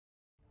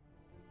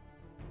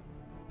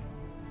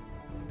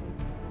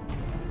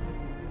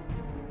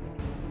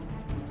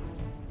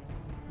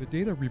The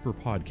Data Reaper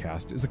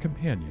podcast is a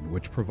companion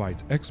which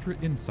provides extra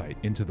insight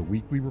into the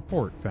weekly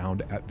report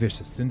found at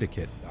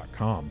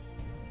vicioussyndicate.com.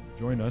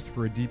 Join us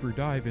for a deeper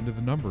dive into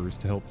the numbers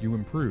to help you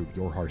improve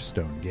your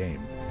Hearthstone game.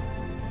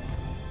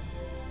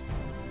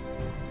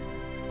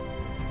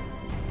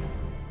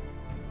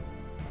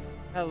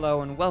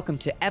 Hello and welcome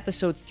to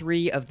episode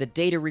 3 of the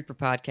Data Reaper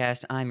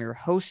podcast. I'm your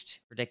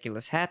host,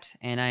 Ridiculous Hat,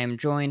 and I am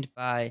joined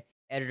by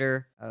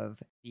editor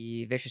of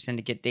the Vicious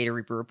Syndicate Data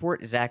Reaper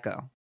report, Zach O.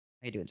 How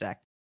you doing,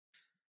 Zach?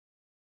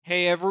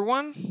 Hey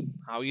everyone,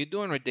 how you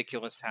doing,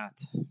 Ridiculous Hat?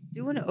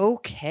 Doing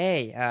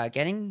okay.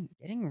 Getting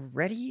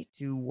ready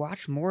to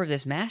watch more of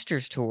this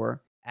Masters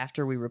tour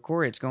after we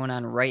record. It's going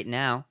on right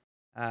now,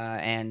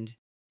 and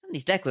some of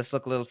these deck lists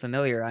look a little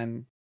familiar.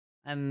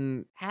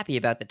 I'm happy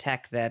about the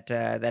tech that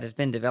has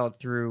been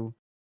developed through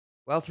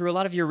a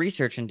lot of your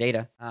research and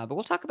data. But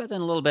we'll talk about that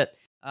in a little bit.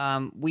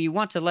 We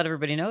want to let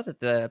everybody know that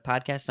the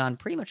podcast is on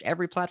pretty much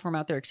every platform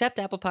out there except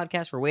Apple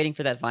Podcasts. We're waiting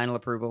for that final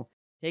approval.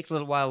 Takes a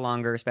little while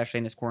longer, especially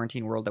in this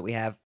quarantine world that we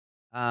have.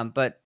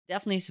 But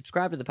definitely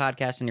subscribe to the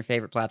podcast on your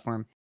favorite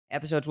platform.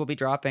 Episodes will be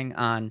dropping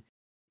on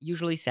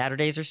usually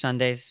Saturdays or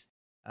Sundays,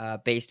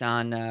 based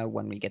on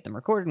when we get them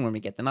recorded and when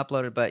we get them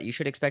uploaded. But you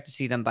should expect to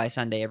see them by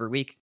Sunday every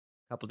week,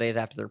 a couple days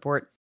after the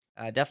report.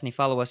 Definitely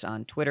follow us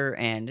on Twitter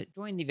and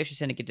join the Vicious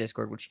Syndicate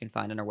Discord, which you can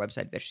find on our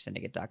website,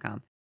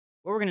 vicioussyndicate.com.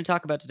 What we're going to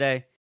talk about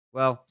today,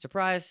 well,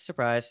 surprise,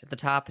 surprise, at the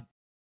top,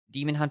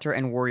 Demon Hunter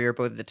and Warrior,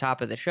 both at the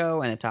top of the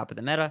show and the top of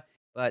the meta.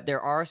 But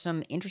there are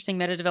some interesting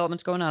meta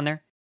developments going on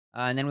there.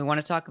 And then we want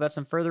to talk about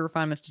some further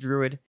refinements to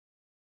Druid,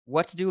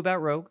 what to do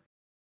about Rogue,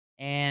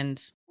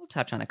 and we'll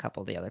touch on a couple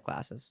of the other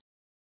classes.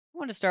 I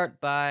want to start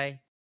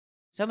by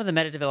some of the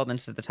meta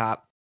developments at the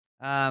top.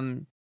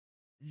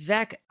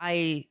 Zach,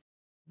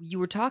 you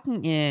were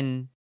talking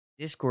in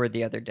Discord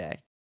the other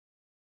day,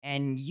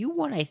 and you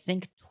won, I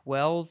think,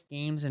 12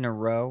 games in a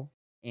row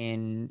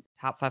in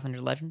Top 500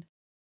 Legend?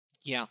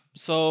 Yeah,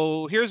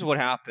 so here's what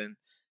happened.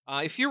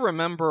 If you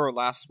remember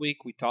last week,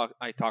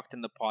 I talked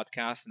in the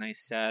podcast, and I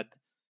said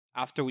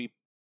after we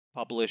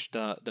published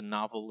the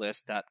novel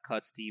list that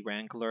cuts the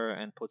Wrangler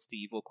and puts the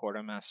Evil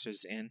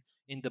Quartermasters in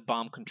the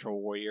Bomb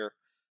Control Warrior,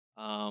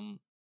 I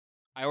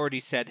already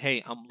said,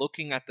 hey, I'm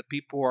looking at the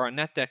people who are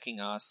net decking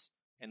us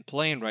and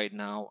playing right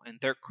now, and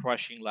they're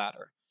crushing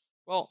ladder.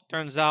 Well,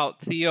 turns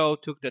out Theo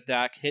took the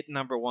deck, hit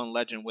number 1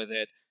 Legend with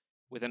it,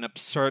 with an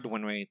absurd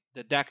win rate.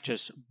 The deck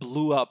just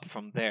blew up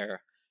from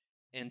there.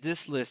 And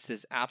this list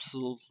has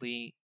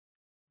absolutely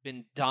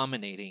been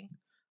dominating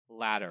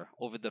ladder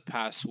over the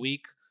past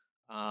week.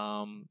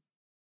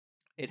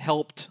 It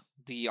helped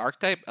the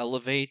archetype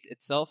elevate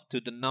itself to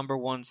the number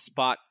 1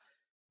 spot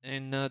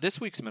in this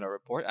week's meta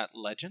report at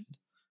Legend.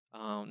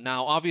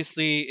 Now,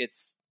 obviously,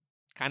 it's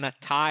kind of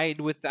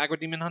tied with Aggro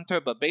Demon Hunter,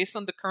 but based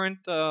on the current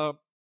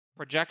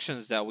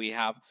projections that we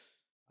have,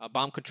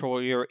 Bomb Control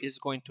Warrior is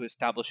going to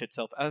establish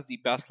itself as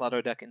the best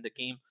ladder deck in the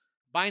game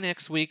by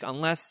next week,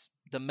 unless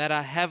the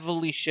meta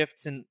heavily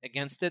shifts in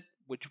against it,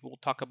 which we'll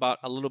talk about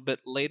a little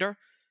bit later.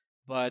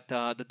 But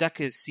the deck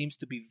seems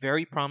to be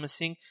very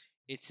promising.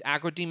 Its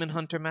Aggro Demon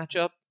Hunter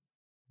matchup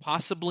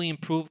possibly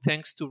improved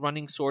thanks to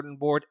running Sword and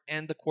Board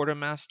and the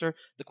Quartermaster.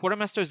 The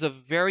Quartermaster is a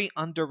very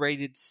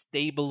underrated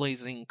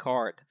stabilizing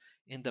card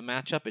in the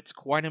matchup. It's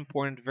quite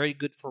important, very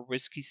good for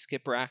risky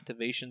skipper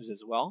activations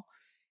as well.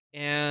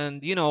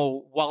 And,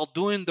 while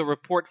doing the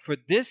report for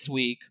this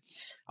week,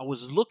 I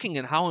was looking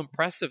at how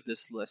impressive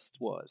this list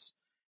was.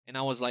 And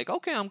I was like,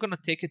 okay, I'm going to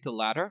take it to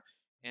ladder.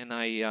 And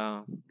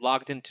I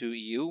logged into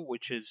EU,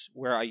 which is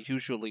where I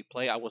usually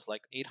play. I was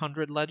like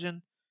 800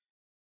 Legend.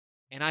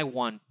 And I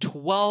won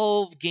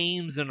 12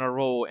 games in a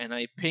row. And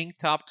I pinged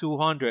top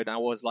 200. I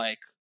was like,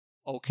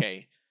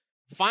 okay.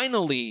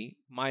 Finally,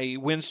 my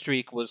win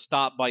streak was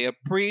stopped by a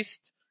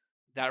priest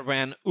that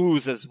ran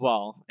Ooze as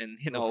well. And,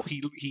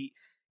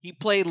 he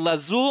played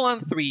Lazul on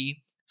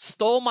 3,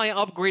 stole my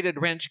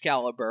upgraded Wrench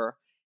Caliber,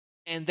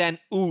 and then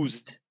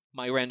oozed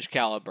my Wrench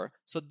Caliber.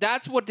 So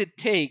that's what it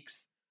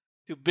takes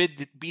to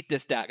beat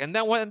this deck. And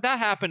then when that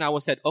happened, I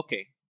said,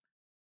 okay,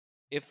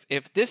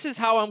 if this is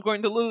how I'm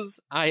going to lose,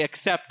 I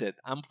accept it.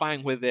 I'm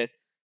fine with it.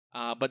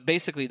 But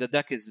basically, the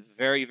deck is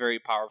very, very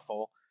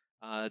powerful.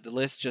 The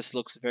list just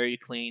looks very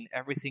clean.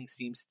 Everything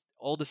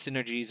all the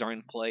synergies are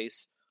in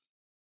place.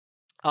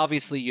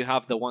 Obviously, you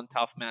have the one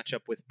tough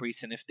matchup with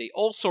Priest, and if they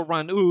also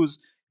run Ooze,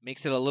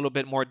 makes it a little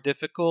bit more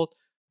difficult.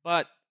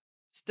 But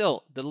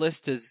still, the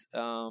list is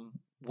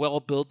well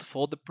built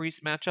for the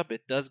Priest matchup.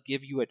 It does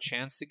give you a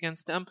chance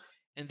against them.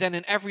 And then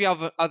in every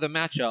other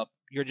matchup,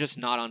 you're just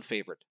not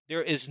unfavored.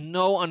 There is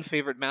no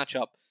unfavored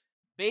matchup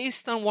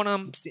based on what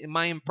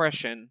my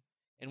impression,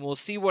 and we'll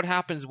see what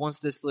happens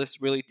once this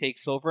list really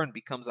takes over and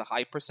becomes a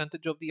high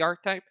percentage of the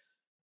archetype.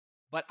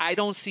 But I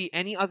don't see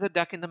any other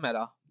deck in the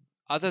meta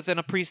other than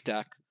a Priest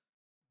deck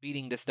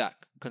beating this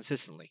deck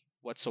consistently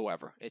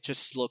whatsoever. It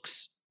just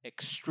looks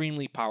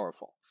extremely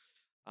powerful.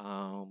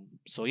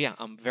 So yeah,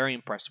 I'm very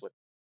impressed with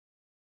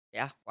it.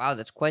 Yeah, wow,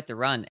 that's quite the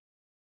run.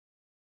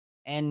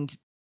 And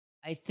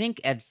I think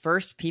at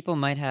first people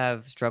might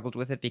have struggled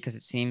with it because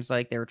it seems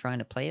like they were trying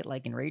to play it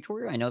like in Rage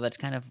Warrior. I know that's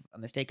kind of a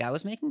mistake I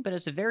was making, but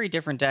it's a very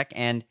different deck,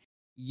 and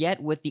yet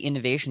with the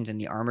innovations in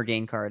the armor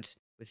gain cards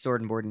with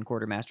Sword and Board and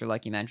Quartermaster,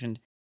 like you mentioned,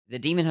 the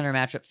Demon Hunter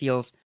matchup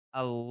feels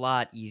a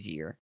lot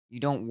easier. You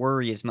don't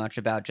worry as much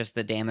about just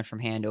the damage from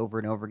hand over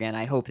and over again.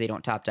 I hope they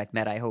don't top deck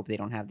meta. I hope they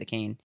don't have the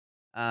cane.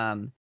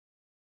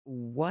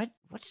 What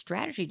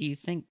strategy do you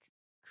think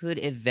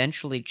could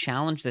eventually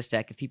challenge this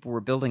deck if people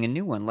were building a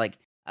new one? Like,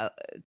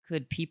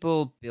 could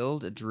people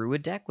build a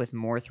druid deck with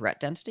more threat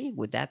density?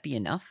 Would that be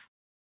enough?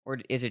 Or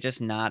is it just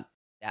not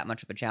that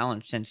much of a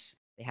challenge since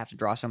they have to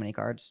draw so many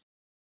cards?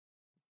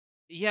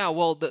 Yeah,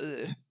 well,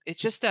 it's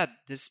just that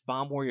this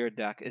Bomb Warrior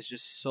deck is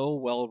just so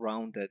well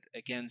rounded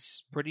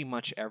against pretty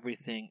much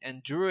everything.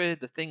 And Druid,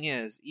 the thing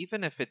is,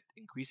 even if it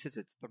increases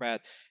its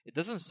threat, it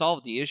doesn't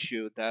solve the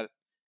issue that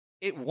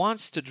it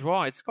wants to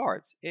draw its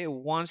cards. It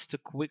wants to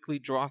quickly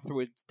draw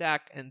through its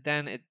deck, and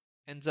then it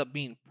ends up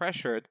being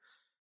pressured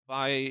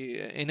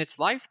in its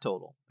life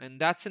total, and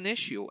that's an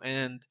issue.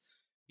 And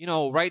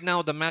right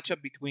now the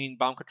matchup between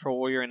Bomb Control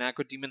Warrior and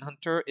Aggro Demon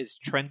Hunter is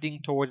trending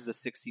towards the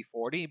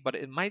 60-40, but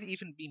it might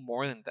even be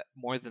more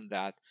than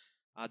that.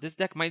 This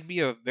deck might be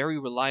a very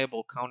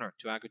reliable counter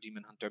to Aggro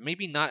Demon Hunter.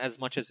 Maybe not as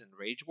much as in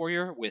Rage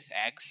Warrior with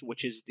Eggs,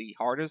 which is the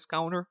hardest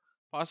counter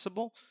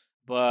possible,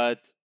 but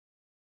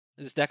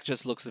this deck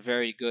just looks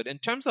very good. In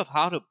terms of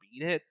how to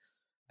beat it,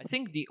 I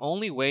think the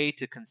only way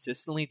to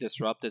consistently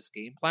disrupt this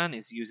game plan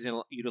is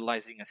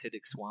utilizing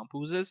Acidic Swamp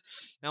Oozes.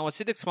 Now,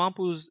 Acidic Swamp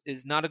Ooze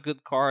is not a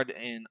good card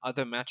in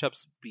other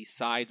matchups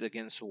besides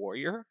against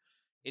Warrior.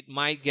 It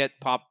might get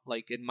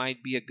it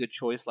might be a good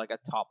choice like a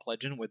top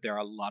legend where there are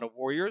a lot of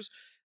Warriors.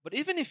 But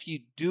even if you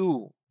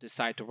do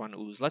decide to run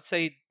Ooze, let's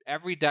say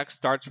every deck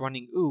starts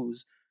running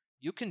Ooze,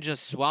 you can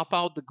just swap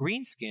out the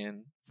green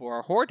skin for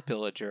a Horde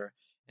Pillager,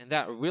 and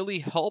that really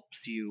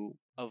helps you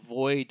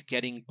avoid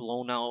getting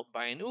blown out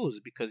by an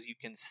Ooze because you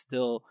can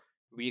still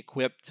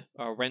re-equip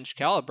a Wrench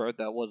Caliber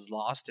that was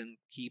lost and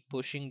keep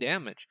pushing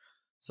damage.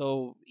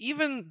 So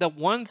even the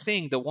one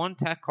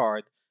tech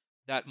card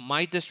that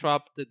might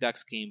disrupt the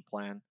deck's game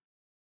plan,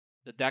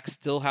 the deck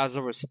still has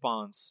a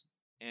response,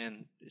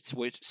 and it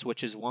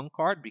switches one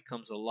card,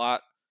 becomes a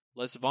lot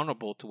less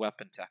vulnerable to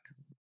weapon tech.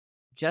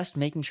 Just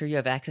making sure you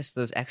have access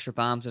to those extra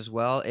bombs as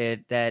well.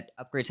 That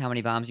upgrades how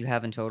many bombs you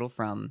have in total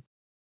from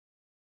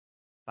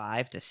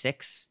 5 to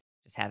 6.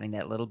 Just having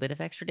that little bit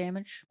of extra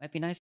damage might be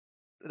nice.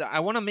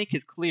 I want to make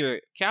it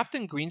clear,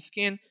 Captain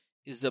Greenskin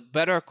is a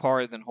better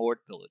card than Horde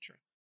Pillager.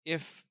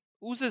 If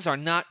Oozes are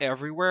not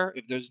everywhere,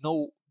 if there's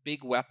no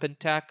big weapon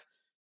tech,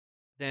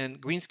 then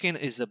Greenskin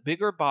is a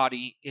bigger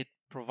body, it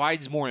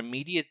provides more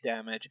immediate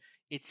damage,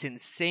 it's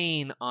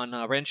insane on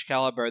a Wrench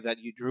Caliber that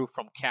you drew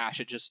from cash,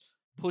 it just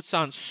puts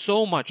on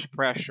so much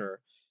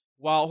pressure.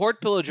 While Horde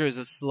Pillager is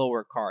a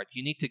slower card,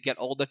 you need to get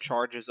all the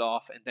charges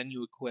off and then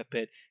you equip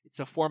it. It's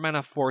a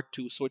 4-mana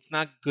 4/2, so it's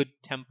not good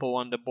tempo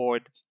on the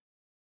board.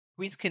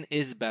 Greenskin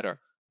is better,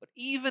 but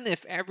even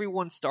if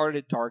everyone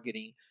started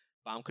targeting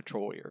Bomb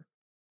Control Warrior,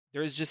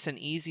 there is just an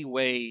easy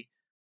way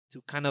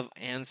to kind of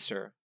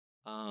answer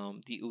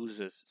the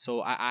Oozes.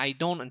 So I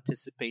don't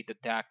anticipate the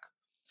deck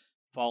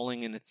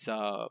falling in its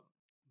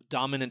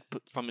dominant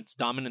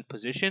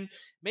position.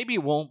 Maybe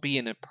it won't be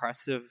an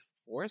impressive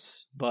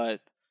force,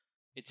 but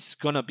it's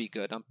gonna be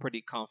good. I'm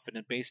pretty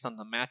confident based on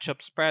the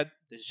matchup spread.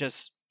 It's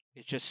just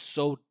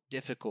so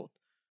difficult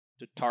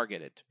to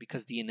target it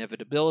because the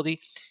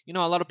inevitability.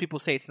 A lot of people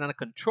say it's not a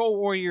control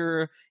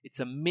warrior, it's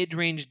a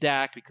mid-range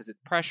deck because it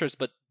pressures,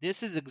 but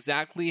this is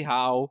exactly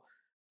how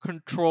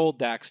control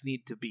decks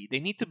need to be. They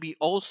need to be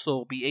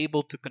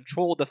able to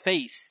control the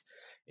face.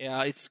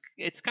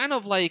 It's kind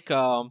of like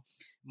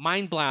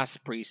Mind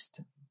Blast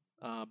Priest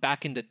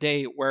back in the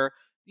day, where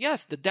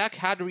yes, the deck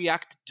had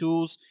react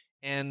tools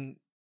and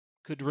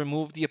could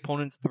remove the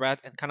opponent's threat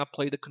and kind of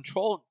play the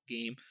control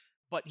game,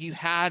 but you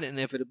had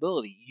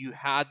inevitability. You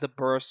had the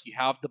burst, you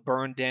have the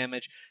burn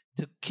damage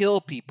to kill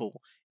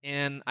people.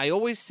 And I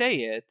always say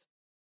it,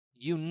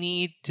 you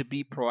need to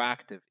be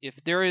proactive.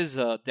 If there is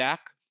a deck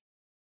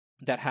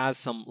that has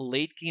some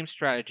late game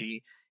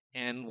strategy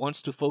and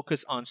wants to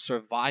focus on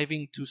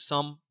surviving to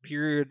some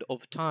period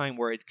of time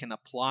where it can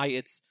apply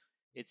its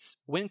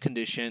win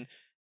condition,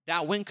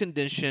 that win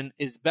condition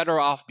is better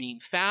off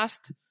being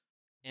fast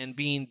and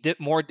being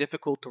more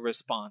difficult to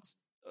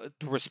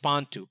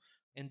respond to.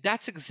 And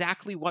that's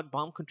exactly what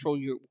Bomb Control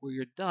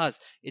Warrior does.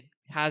 It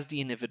has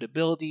the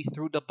inevitability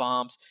through the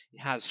bombs,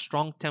 it has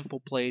strong tempo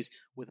plays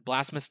with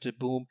Blastmaster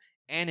Boom,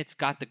 and it's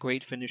got the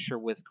great finisher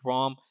with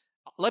Grom.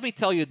 Let me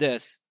tell you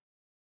this.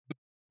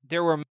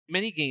 There were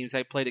many games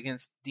I played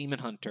against Demon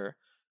Hunter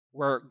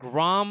where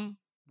Grom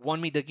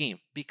won me the game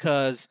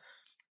because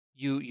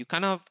you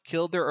kind of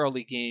killed their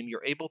early game,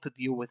 you're able to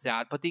deal with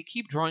that, but they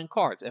keep drawing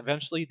cards.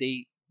 Eventually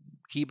they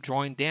keep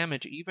drawing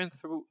damage,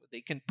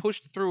 they can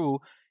push through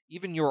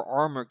even your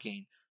armor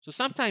gain. So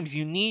sometimes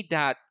you need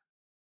that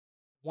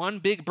one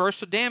big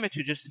burst of damage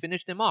to just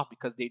finish them off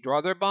because they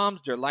draw their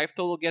bombs, their life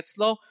total gets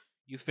low,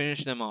 you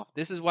finish them off.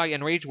 This is why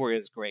Enrage Warrior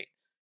is great.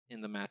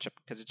 in the matchup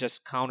because it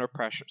just counter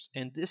pressures.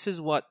 And this is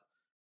what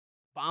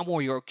Bomb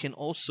Warrior can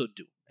also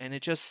do. And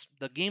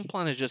the game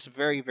plan is just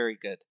very, very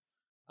good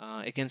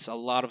against a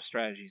lot of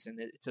strategies. And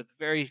it's a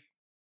very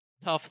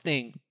tough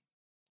thing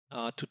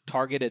to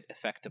target it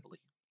effectively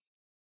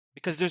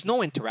because there's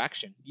no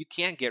interaction. You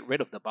can't get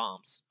rid of the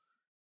bombs.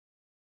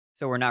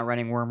 So we're not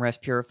running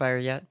Wormrest Purifier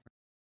yet?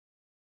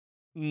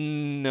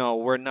 No,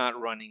 we're not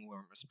running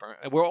Wormrest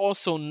Purifier. We're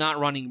also not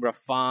running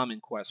Rafam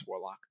and Quest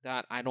Warlock.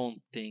 That I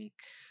don't think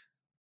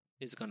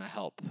is going to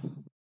help.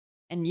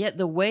 And yet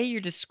the way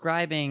you're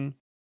describing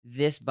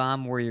this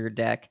Bomb Warrior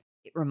deck,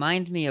 it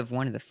reminds me of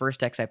one of the first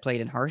decks I played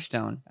in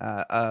Hearthstone,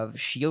 of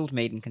Shield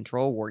Maiden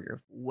Control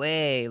Warrior,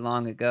 way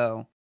long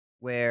ago,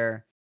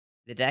 where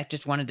the deck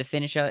just wanted to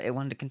finish out, it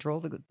wanted to control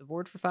the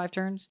board for 5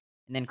 turns,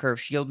 and then curve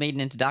Shield Maiden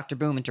into Dr.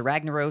 Boom, into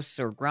Ragnaros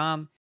or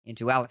Grom,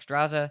 into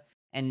Alexstrasza,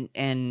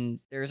 and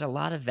there's a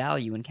lot of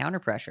value in counter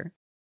pressure,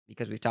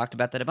 because we've talked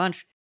about that a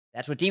bunch.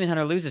 That's what Demon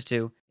Hunter loses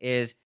to,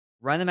 is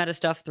run them out of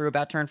stuff through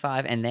about turn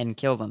 5 and then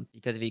kill them,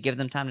 because if you give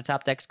them time to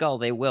top deck Skull,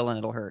 they will and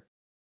it'll hurt.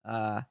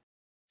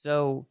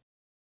 So,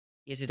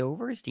 is it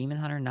over? Is Demon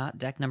Hunter not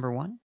deck number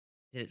 1?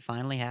 Did it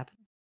finally happen?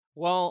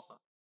 Well,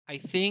 I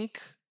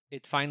think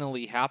it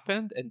finally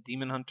happened, and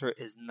Demon Hunter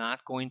is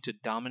not going to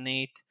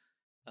dominate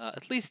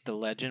at least the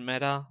Legend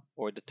meta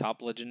or the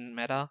top Legend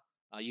meta.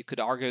 You could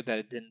argue that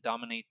it didn't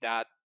dominate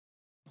that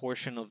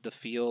portion of the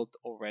field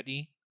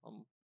already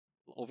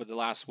over the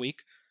last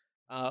week,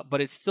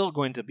 but it's still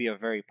going to be a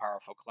very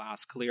powerful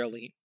class,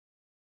 clearly.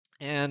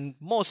 And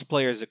most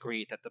players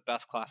agree that the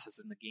best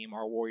classes in the game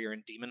are Warrior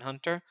and Demon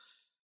Hunter.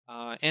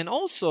 And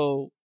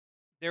also,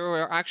 there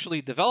were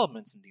actually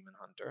developments in Demon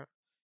Hunter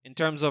in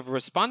terms of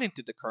responding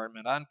to the current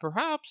meta and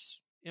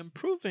perhaps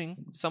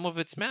improving some of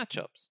its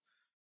matchups.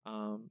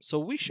 So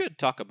we should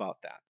talk about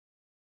that.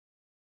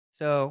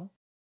 So,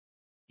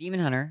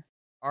 Demon Hunter,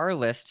 our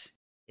list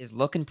is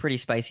looking pretty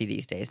spicy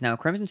these days. Now,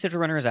 Crimson Sigil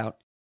Runner is out.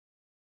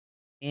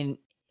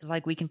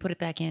 We can put it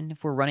back in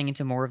if we're running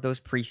into more of those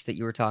priests that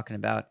you were talking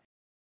about.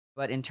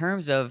 But in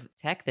terms of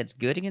tech that's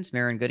good against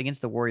Mirror and good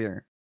against the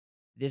Warrior,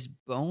 this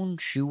Bone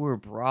Chewer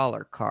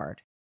Brawler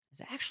card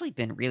has actually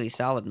been really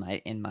solid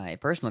in my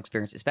personal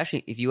experience,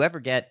 especially if you ever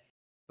get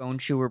Bone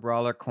Chewer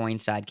Brawler Coin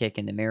Sidekick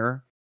in the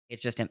Mirror.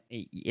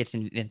 It's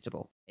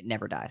invincible. It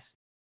never dies.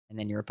 And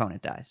then your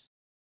opponent dies.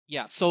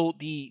 Yeah, so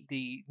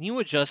the new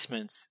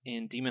adjustments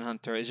in Demon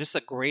Hunter is just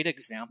a great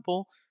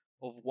example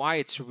of why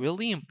it's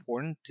really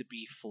important to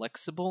be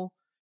flexible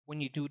when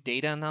you do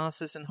data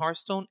analysis in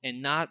Hearthstone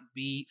and not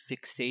be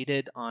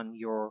fixated on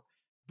your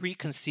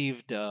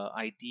preconceived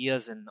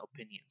ideas and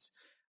opinions.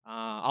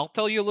 I'll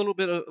tell you a little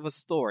bit of a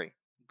story.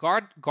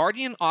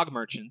 Guardian Og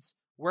Merchants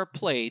were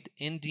played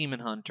in Demon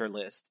Hunter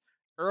list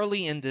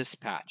early in this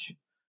patch.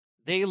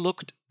 They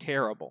looked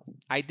terrible.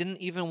 I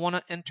didn't even want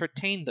to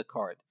entertain the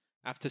card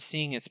after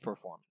seeing its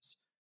performance.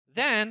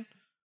 Then,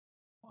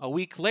 a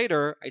week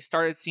later, I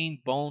started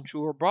seeing Bone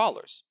Chewer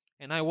Brawlers,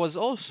 and I was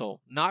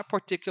also not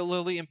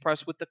particularly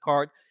impressed with the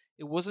card.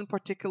 It wasn't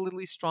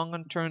particularly strong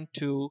on turn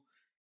 2,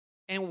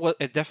 and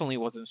it definitely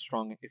wasn't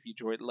strong if you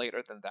drew it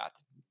later than that.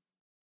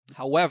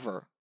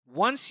 However,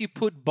 once you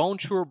put Bone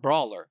Chewer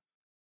Brawler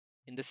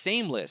in the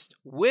same list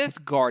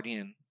with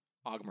Guardian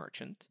Og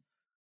Merchant,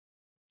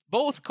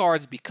 both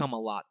cards become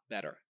a lot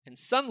better. And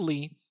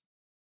suddenly,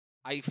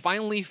 I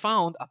finally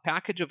found a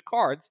package of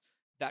cards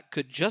that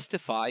could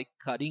justify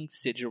cutting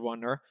Sigil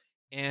Runner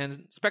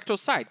and Spectral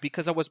Sight,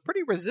 because I was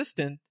pretty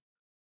resistant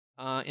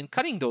in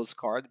cutting those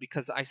cards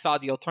because I saw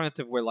the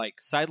alternative were like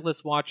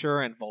Sightless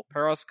Watcher and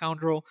Volpera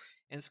Scoundrel.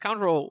 And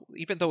Scoundrel,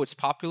 even though it's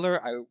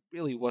popular, I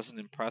really wasn't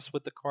impressed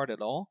with the card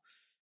at all.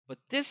 But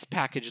this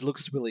package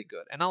looks really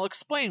good, and I'll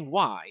explain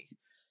why.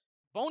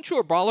 Bone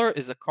Chewer Brawler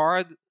is a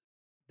card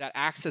that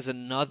acts as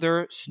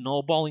another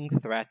snowballing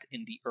threat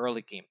in the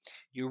early game.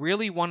 You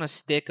really want to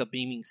stick a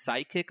Beaming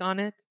Sidekick on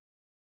it,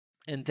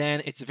 and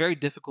then it's very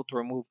difficult to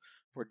remove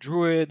for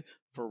Druid,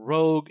 for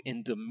Rogue.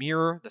 In the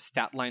Mirror, the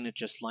stat line, it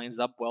just lines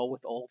up well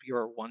with all of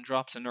your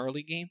 1-drops in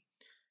early game.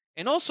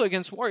 And also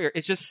against Warrior,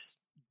 it's just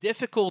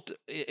difficult.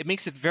 It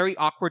makes it very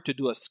awkward to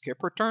do a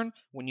skip return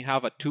when you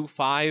have a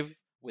 2-5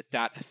 with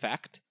that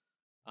effect.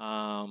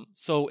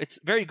 So it's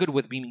very good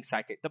with Beaming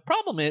Sidekick. The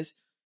problem is,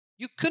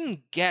 you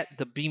couldn't get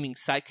the Beaming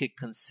Sidekick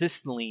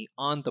consistently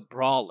on the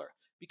Brawler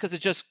because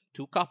it's just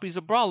 2 copies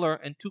of Brawler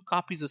and 2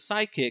 copies of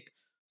Sidekick.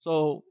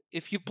 So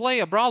if you play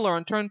a Brawler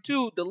on turn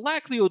 2, the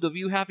likelihood of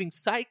you having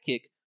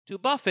Sidekick to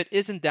buff it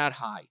isn't that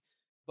high.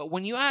 But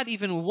when you add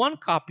even 1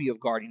 copy of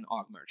Guardian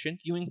Og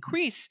Merchant, you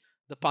increase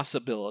the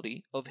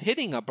possibility of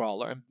hitting a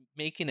Brawler and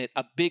making it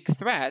a big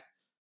threat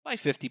by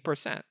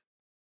 50%.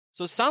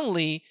 So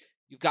suddenly,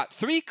 you've got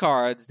 3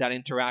 cards that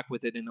interact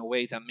with it in a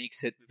way that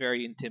makes it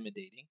very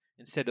intimidating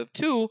instead of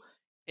 2,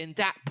 and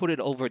that put it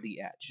over the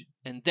edge.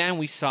 And then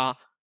we saw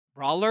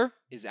Brawler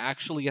is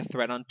actually a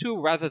threat on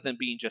 2 rather than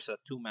being just a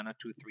 2-mana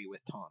 2/3 with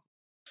Taunt.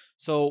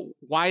 So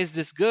why is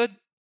this good?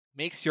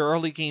 Makes your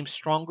early game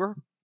stronger.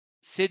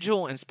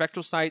 Sigil and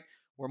Spectral Sight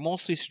were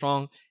mostly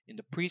strong in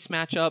the Priest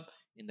matchup,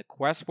 in the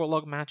Quest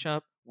Warlock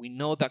matchup, We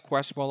know that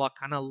Quest Warlock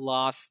kind of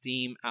lost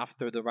steam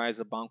after the rise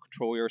of Bomb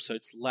Control Warrior, so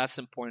it's less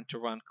important to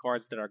run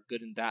cards that are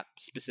good in that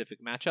specific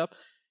matchup.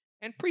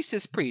 And Priest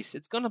is Priest.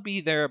 It's going to be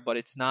there, but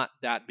it's not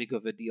that big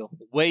of a deal.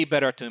 Way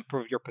better to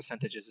improve your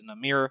percentages in a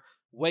mirror.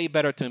 Way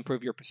better to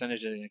improve your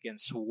percentages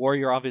against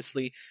Warrior,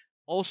 obviously.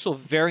 Also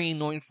very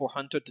annoying for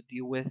Hunter to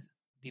deal with.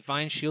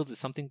 Divine Shields is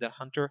something that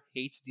Hunter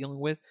hates dealing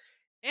with.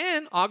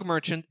 And Og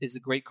Merchant is a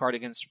great card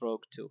against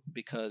Rogue, too,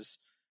 because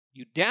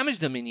you damage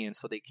the minion,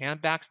 so they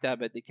can't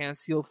backstab it, they can't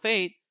seal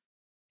fate,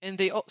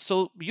 and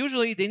so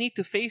usually they need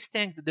to face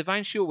tank the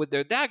Divine Shield with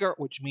their dagger,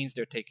 which means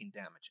they're taking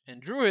damage.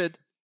 And Druid,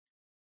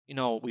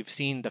 we've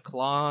seen the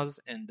claws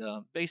and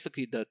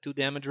basically the 2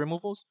 damage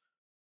removals.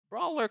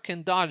 Brawler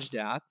can dodge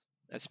that,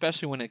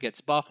 especially when it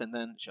gets buffed, and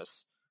then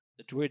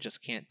the Druid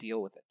just can't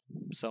deal with it.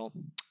 So,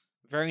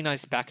 very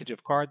nice package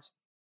of cards.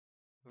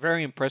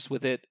 Very impressed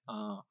with it.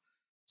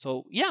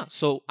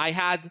 So I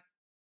had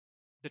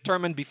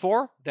determined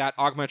before that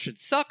Og Merchant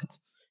sucked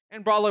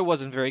and Brawler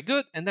wasn't very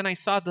good, and then I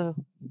saw the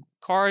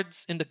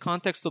cards in the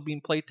context of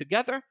being played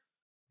together,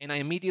 and I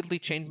immediately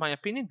changed my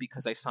opinion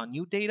because I saw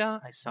new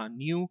data, I saw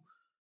new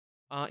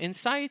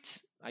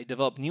insights, I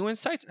developed new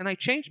insights, and I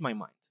changed my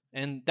mind.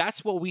 And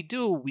that's what we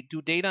do. We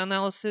do data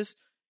analysis.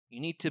 You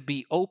need to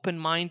be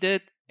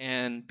open-minded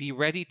and be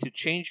ready to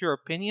change your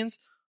opinions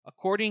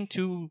according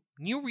to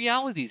new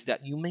realities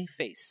that you may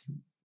face.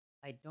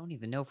 I don't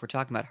even know if we're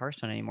talking about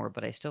Hearthstone anymore,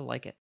 but I still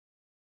like it.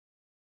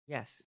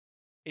 Yes.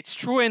 It's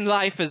true in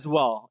life as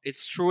well.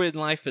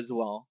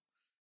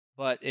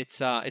 But it's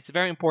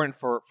very important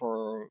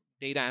for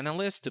data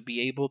analysts to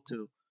be able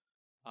to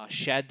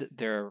shed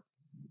their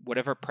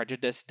whatever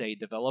prejudice they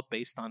develop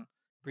based on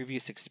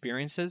previous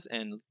experiences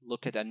and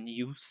look at a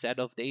new set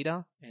of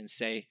data and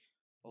say,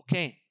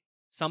 okay,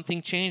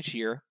 something changed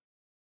here.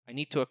 I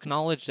need to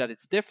acknowledge that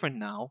it's different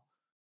now.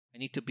 I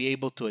need to be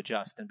able to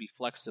adjust and be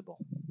flexible.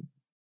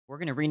 We're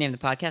going to rename the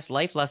podcast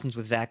Life Lessons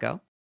with Zacho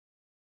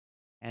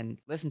and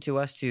listen to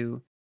us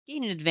to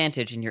gain an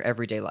advantage in your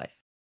everyday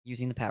life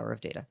using the power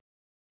of data.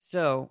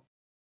 So,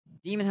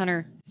 Demon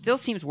Hunter still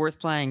seems worth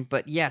playing,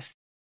 but yes,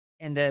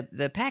 and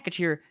the package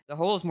here, the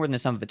whole is more than the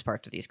sum of its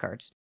parts with these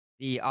cards.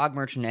 The Og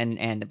Merchant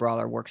and the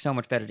Brawler work so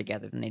much better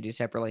together than they do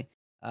separately.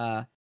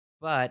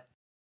 But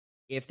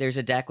if there's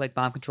a deck like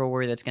Bomb Control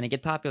Warrior that's going to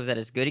get popular, that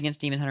is good against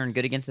Demon Hunter and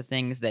good against the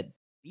things that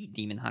beat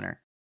Demon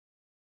Hunter,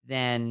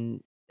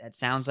 then that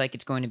sounds like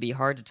it's going to be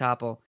hard to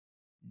topple.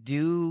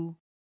 Do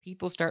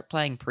people start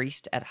playing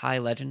Priest at high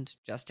legend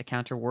just to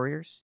counter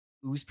Warriors?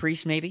 Ooze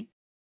Priest, maybe?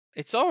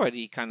 It's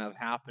already kind of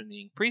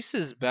happening. Priest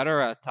is better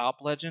at top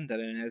legend than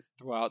it is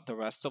throughout the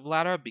rest of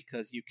ladder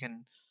because you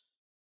can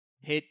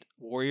hit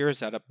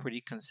Warriors at a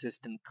pretty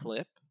consistent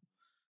clip,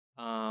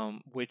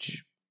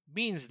 which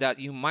means that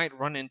you might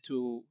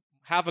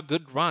have a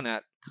good run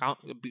at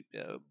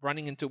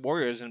running into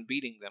Warriors and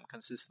beating them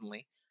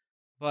consistently.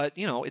 But,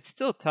 it's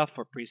still tough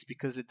for Priest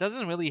because it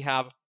doesn't really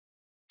have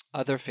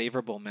other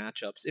favorable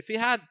matchups. If it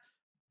had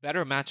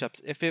better matchups,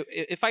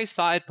 if I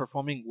saw it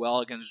performing well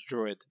against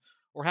Druid,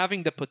 or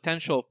having the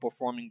potential of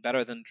performing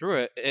better than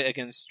Druid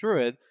against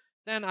Druid,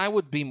 then I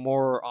would be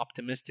more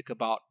optimistic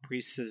about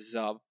Priest's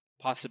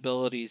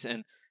possibilities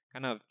and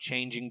kind of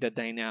changing the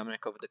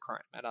dynamic of the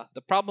current meta.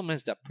 The problem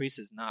is that Priest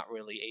is not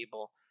really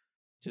able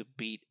to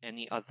beat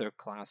any other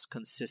class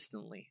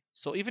consistently.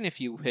 So even if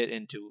you hit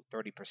into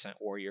 30%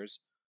 Warriors,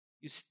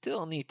 you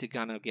still need to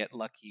kind of get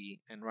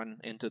lucky and run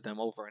into them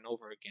over and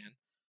over again.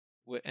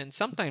 And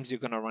sometimes you're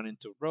going to run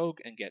into Rogue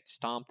and get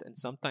stomped, and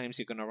sometimes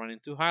you're going to run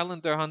into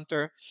Highlander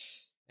Hunter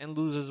and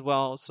lose as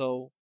well.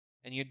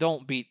 And you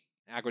don't beat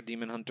Aggro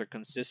Demon Hunter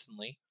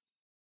consistently.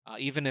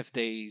 Even if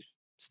they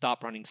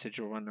stop running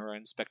Sigil Runner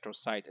and Spectral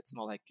Sight, it's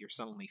not like you're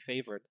suddenly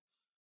favored.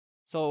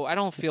 So I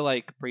don't feel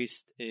like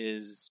Priest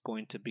is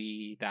going to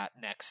be that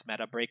next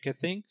meta breaker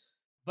thing,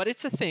 but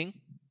it's a thing.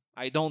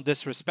 I don't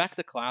disrespect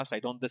the class. I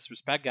don't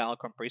disrespect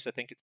Galakrond Priest. I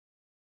think it's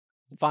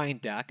a fine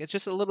deck. It's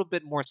just a little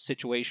bit more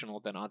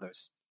situational than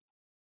others.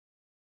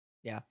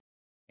 Yeah.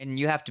 And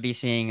you have to be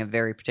seeing a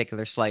very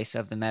particular slice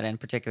of the meta. In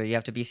particular, you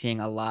have to be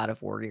seeing a lot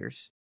of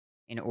Warriors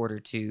in order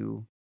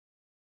to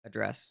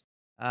address.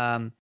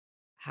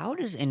 How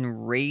does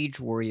Enrage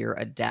Warrior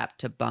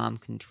adapt to Bomb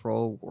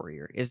Control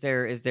Warrior? Is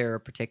there a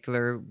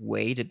particular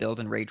way to build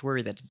Enrage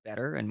Warrior that's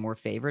better and more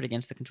favored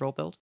against the control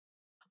build?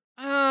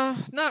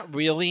 Not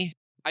really.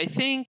 I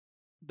think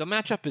the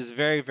matchup is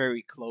very,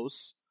 very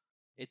close.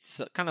 It's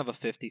kind of a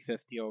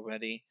 50-50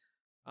 already.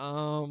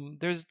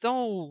 There's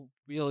no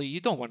really...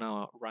 You don't want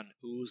to run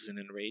Ooze and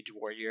Enrage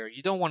Warrior.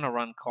 You don't want to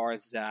run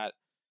cards that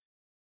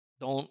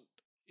don't...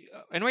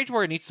 Enrage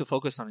Warrior needs to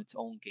focus on its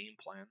own game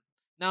plan.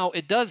 Now,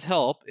 it does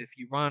help if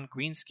you run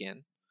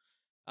Greenskin,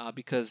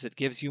 because it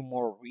gives you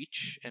more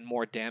reach and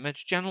more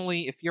damage.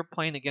 Generally, if you're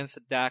playing against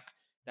a deck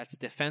that's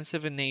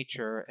defensive in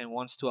nature and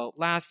wants to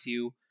outlast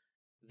you,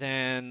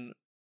 then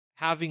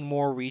having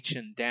more reach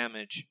and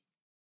damage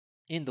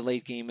in the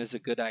late game is a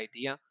good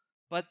idea.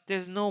 But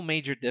there's no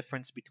major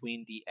difference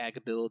between the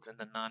egg builds and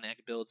the non-egg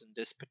builds in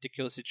this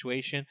particular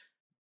situation.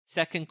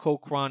 Second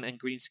Coke Run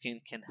and Greenskin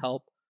can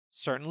help,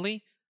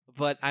 certainly,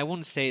 but I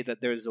wouldn't say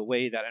that there's a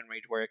way that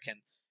Enrage Warrior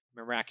can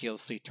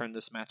miraculously turn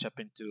this matchup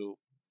into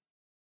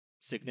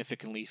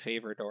significantly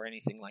favored or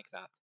anything like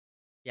that.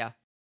 Yeah.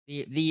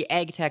 The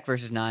egg tech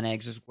versus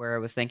non-eggs is where I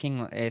was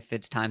thinking if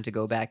it's time to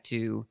go back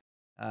to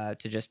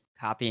just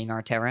copying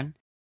our Terran,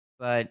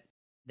 but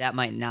that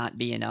might not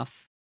be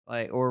enough,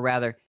 or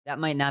rather, that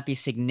might not be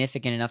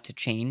significant enough to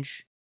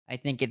change. I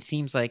think it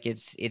seems like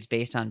it's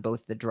based on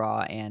both the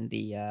draw and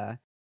the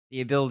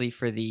ability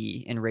for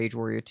the Enrage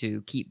Warrior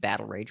to keep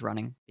Battle Rage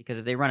running, because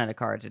if they run out of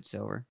cards, it's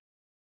over.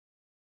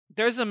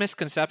 There's a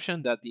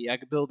misconception that the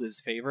egg build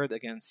is favored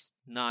against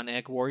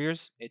non-egg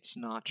warriors. It's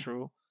not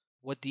true.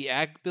 What the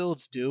egg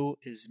builds do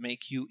is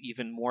make you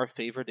even more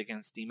favored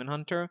against Demon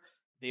Hunter.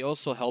 They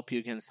also help you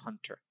against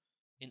Hunter.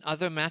 In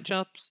other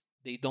matchups,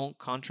 they don't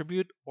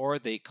contribute or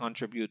they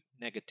contribute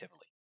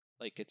negatively.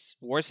 Like it's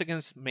worse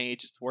against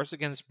Mage, it's worse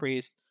against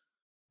Priest,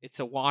 it's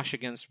a wash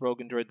against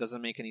Rogue and Druid,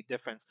 doesn't make any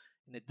difference,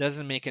 and it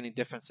doesn't make any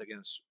difference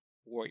against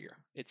Warrior.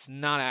 It's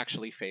not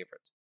actually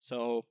favored.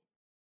 So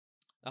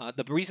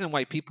the reason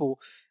why people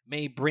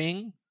may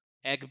bring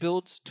egg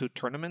builds to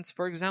tournaments,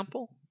 for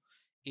example,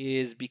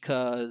 is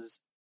because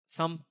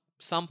some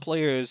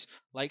players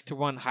like to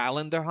run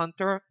Highlander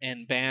Hunter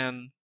and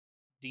ban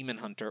Demon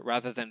Hunter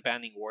rather than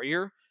banning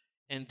Warrior,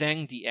 and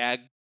then the egg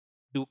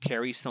do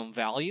carry some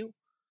value,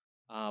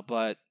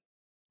 but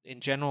in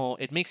general,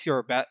 it makes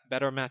your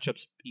better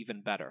matchups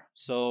even better.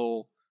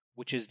 So,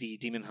 which is the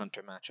Demon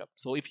Hunter matchup.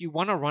 So, if you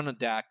want to run a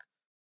deck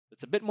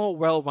that's a bit more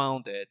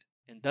well-rounded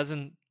and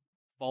doesn't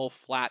fall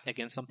flat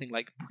against something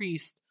like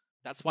Priest,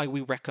 that's why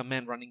we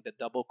recommend running the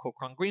double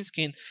Kokron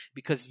Greenskin,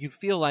 because you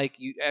feel like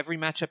every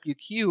matchup you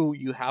queue,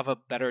 you have a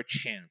better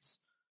chance.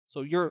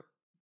 So you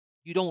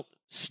don't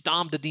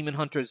stomp the Demon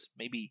Hunters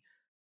maybe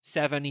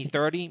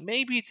 70-30,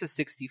 maybe it's a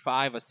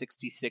 65, a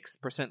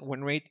 66%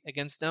 win rate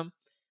against them,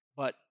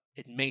 but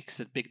it makes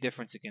a big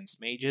difference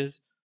against mages,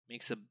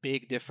 makes a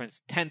big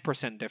difference,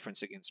 10%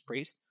 difference against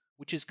Priest,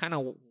 which is kind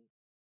of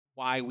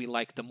why we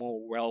like the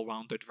more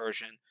well-rounded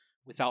version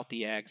without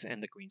the eggs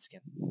and the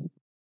greenskin.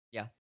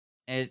 Yeah.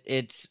 I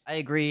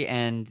agree,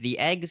 and the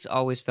eggs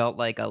always felt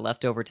like a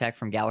leftover tech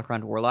from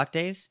Galakrond Warlock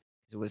days,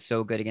 because it was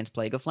so good against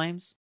Plague of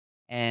Flames,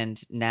 and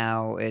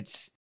now it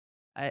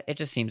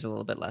just seems a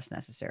little bit less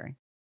necessary.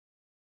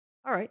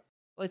 All right.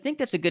 Well, I think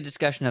that's a good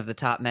discussion of the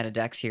top meta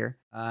decks here,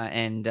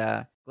 and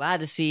glad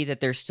to see that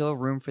there's still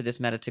room for this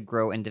meta to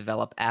grow and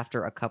develop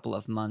after a couple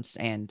of months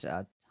and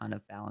a ton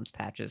of balance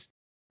patches.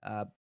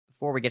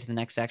 Before we get to the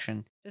next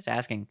section, just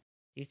asking, do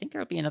you think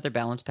there'll be another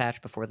balance patch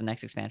before the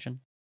next expansion? Do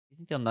you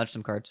think they'll nudge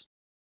some cards?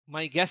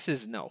 My guess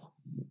is no.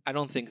 I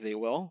don't think they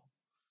will.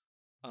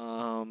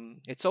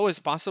 It's always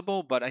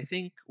possible, but I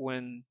think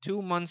when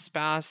 2 months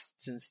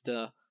passed since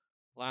the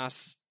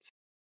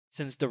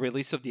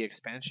release of the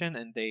expansion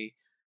and they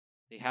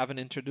haven't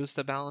introduced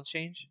a balance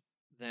change,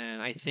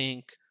 then I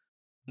think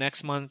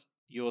next month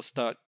you'll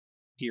start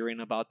hearing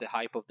about the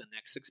hype of the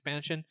next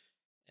expansion,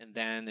 and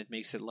then it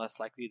makes it less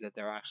likely that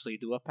they'll actually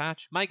do a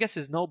patch. My guess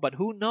is no, but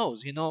who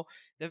knows?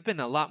 They've been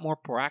a lot more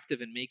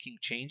proactive in making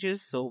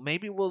changes, so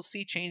maybe we'll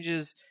see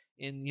changes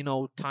in,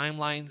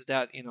 timelines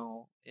that,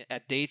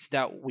 at dates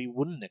that we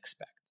wouldn't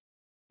expect.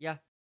 Yeah.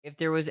 If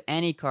there was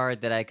any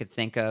card that I could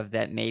think of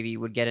that maybe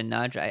would get a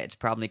nudge, it's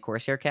probably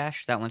Corsair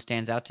Cash. That one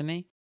stands out to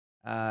me.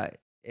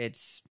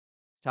 It's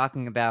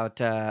talking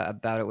about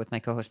it with my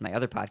co-host in my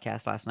other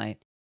podcast last night,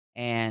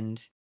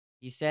 and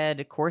he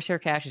said Corsair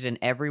Cash is in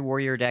every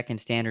Warrior deck in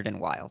Standard and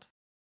Wild,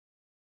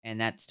 and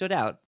that stood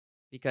out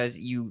because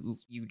you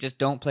just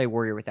don't play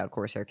Warrior without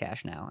Corsair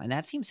Cash now, and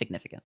that seems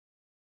significant.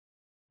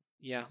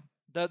 Yeah.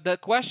 The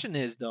question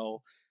is,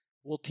 though,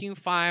 will Team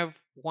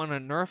 5 want to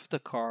nerf the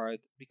card?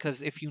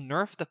 Because if you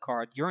nerf the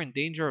card, you're in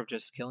danger of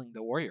just killing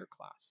the Warrior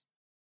class.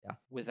 Yeah.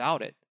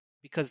 Without it.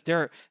 Because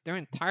their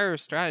entire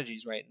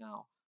strategies right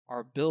now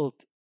are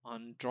built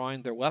on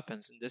drawing their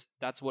weapons, and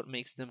that's what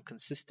makes them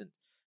consistent.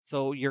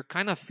 So you're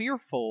kind of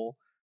fearful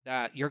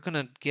that you're going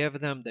to give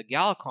them the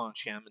Galakrond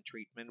Shaman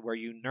treatment where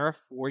you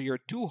nerf Warrior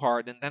too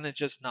hard and then it's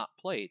just not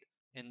played.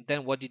 And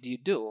then what did you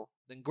do?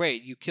 Then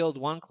great, you killed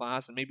one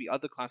class and maybe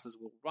other classes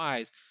will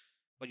rise,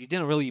 but you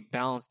didn't really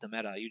balance the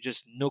meta. You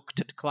just nuked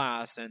the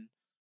class and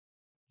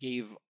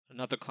gave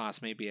another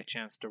class maybe a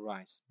chance to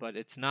rise. But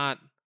it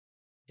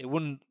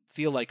wouldn't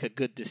feel like a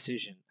good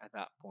decision at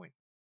that point.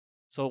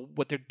 So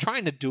what they're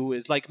trying to do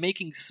is like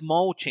making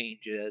small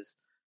changes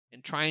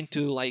and trying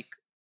to like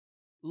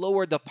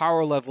lower the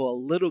power level a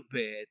little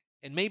bit,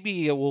 and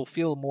maybe it will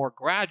feel more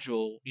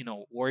gradual.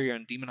 Warrior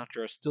and Demon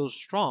Hunter are still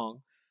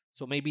strong,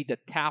 so maybe the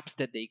taps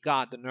that they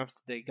got, the nerfs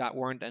that they got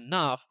weren't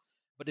enough,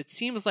 but it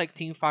seems like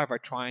Team 5 are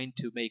trying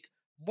to make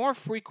more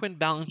frequent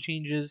balance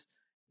changes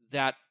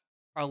that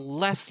are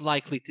less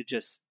likely to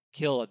just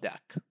kill a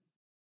deck.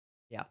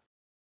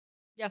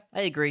 Yeah,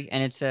 I agree,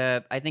 and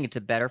I think it's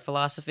a better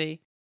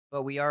philosophy,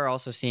 but we are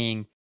also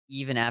seeing,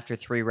 even after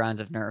 3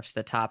 rounds of nerfs,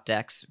 the top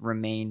decks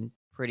remain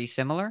pretty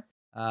similar.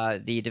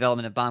 The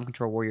development of Bomb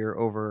Control Warrior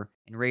over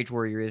Enrage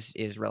Warrior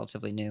is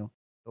relatively new,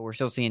 but we're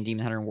still seeing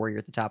Demon Hunter and Warrior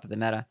at the top of the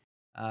meta.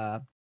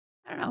 I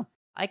don't know.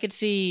 I could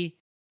see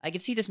I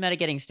could see this meta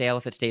getting stale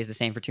if it stays the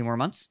same for 2 more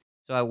months.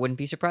 So I wouldn't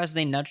be surprised if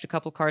they nudged a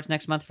couple cards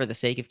next month for the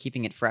sake of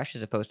keeping it fresh,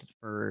 as opposed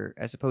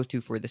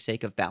to for the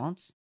sake of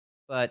balance.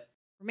 But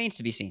remains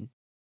to be seen.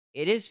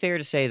 It is fair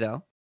to say,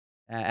 though,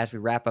 as we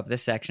wrap up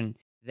this section,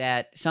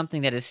 that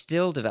something that is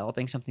still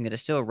developing, something that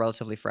is still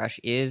relatively fresh,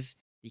 is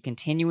the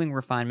continuing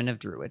refinement of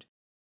Druid.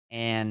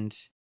 And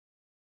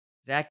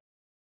Zach,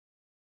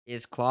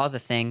 is Claw the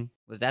thing?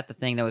 Was that the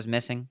thing that was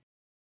missing?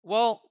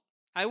 Well,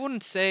 I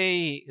wouldn't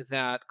say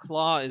that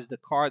Claw is the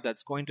card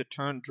that's going to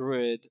turn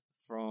Druid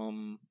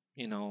from,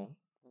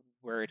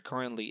 where it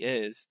currently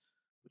is,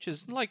 which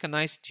is like a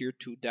nice tier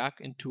 2 deck,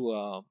 into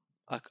a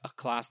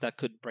class that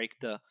could break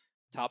the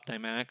top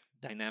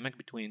dynamic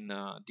between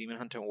Demon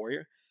Hunter and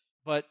Warrior.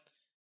 But,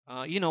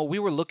 we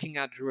were looking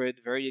at Druid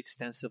very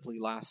extensively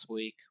last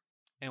week,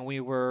 and we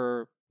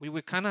were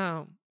kind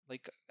of,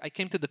 I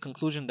came to the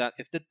conclusion that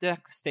if the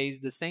deck stays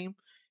the same,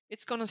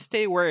 it's going to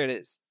stay where it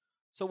is.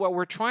 So what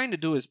we're trying to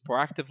do is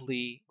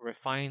proactively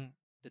refine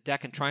the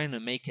deck and trying to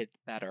make it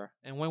better.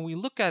 And when we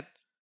look at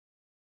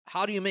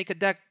how do you make a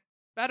deck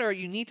better,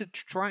 you need to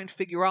try and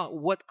figure out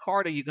what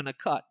card are you going to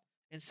cut.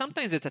 And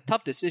sometimes it's a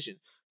tough decision.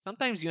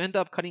 Sometimes you end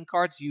up cutting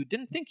cards you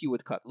didn't think you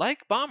would cut,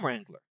 like Bomb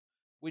Wrangler,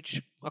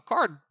 which a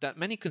card that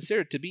many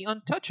consider to be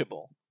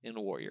untouchable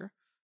in Warrior.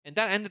 And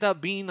that ended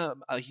up being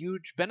a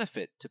huge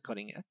benefit to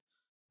cutting it.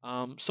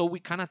 So we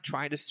kind of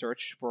try to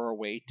search for a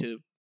way to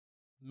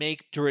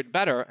make Druid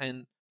better.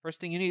 And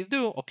first thing you need to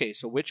do, okay,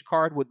 so which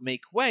card would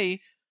make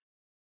way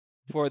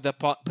for the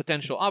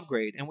potential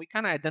upgrade? And we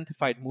kind of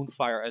identified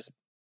Moonfire as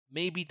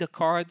maybe the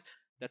card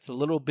that's a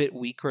little bit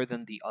weaker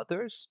than the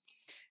others.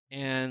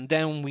 And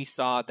then we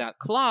saw that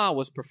Claw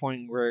was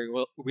performing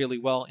really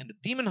well in the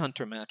Demon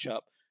Hunter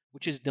matchup,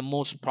 which is the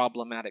most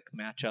problematic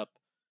matchup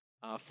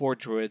for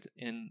Druid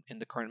in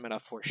the current meta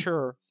for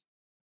sure.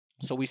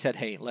 So we said,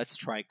 hey, let's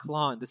try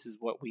Claw, and this is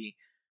what we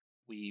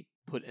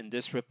put in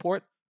this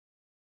report.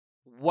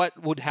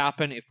 What would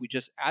happen if we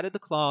just added the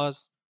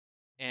Claws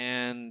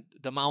and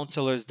the Mount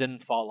Sellers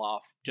didn't fall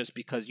off just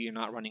because you're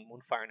not running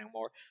Moonfire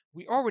anymore?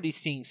 We're already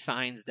seeing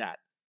signs that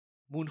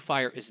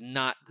Moonfire is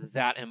not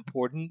that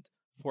important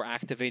for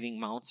activating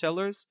Mount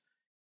Sellers,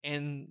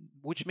 and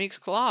which makes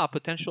Claw a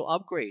potential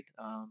upgrade.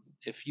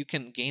 If you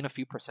can gain a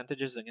few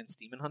percentages against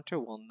Demon Hunter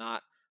while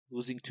not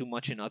losing too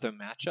much in other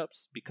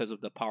matchups because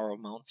of the power of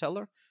Mount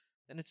Seller,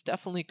 then it's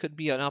definitely could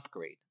be an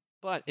upgrade.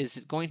 But is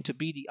it going to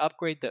be the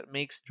upgrade that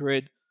makes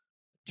Druid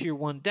tier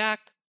 1 deck?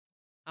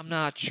 I'm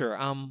not sure.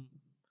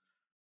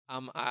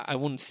 I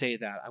wouldn't say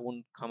that. I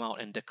wouldn't come out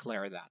and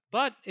declare that.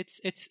 But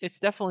it's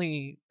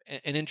definitely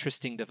an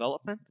interesting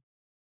development.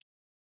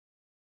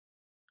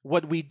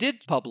 What we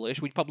did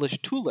publish, we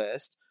published 2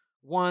 lists.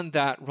 One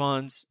that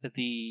runs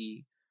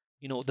the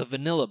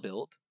vanilla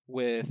build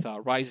with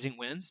Rising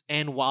Winds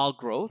and Wild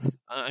Growth.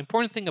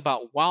 Important thing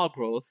about Wild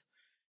Growth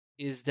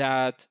is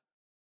that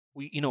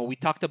we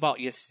talked about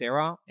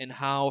Ysera and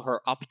how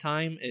her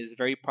uptime is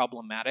very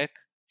problematic.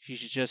 She's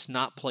just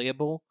not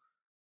playable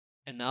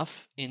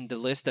enough in the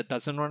list that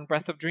doesn't run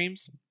Breath of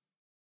Dreams.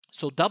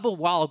 So double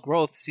Wild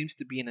Growth seems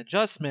to be an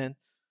adjustment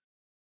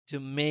to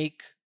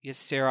make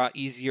Ysera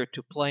easier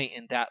to play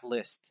in that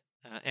list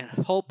and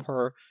help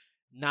her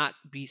not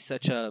be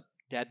such a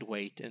dead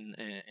weight and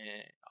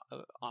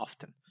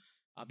often.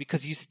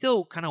 Because you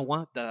still kind of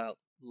want the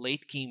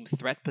late game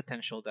threat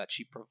potential that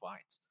she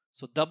provides.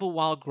 So double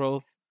Wild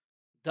Growth,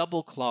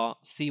 double Claw,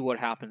 see what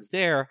happens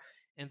there.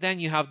 And then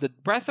you have the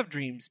Breath of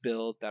Dreams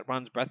build that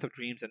runs Breath of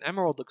Dreams and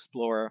Emerald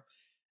Explorer.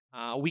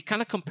 We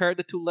kind of compared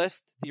the 2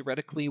 lists.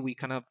 Theoretically, we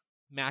kind of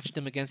matched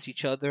them against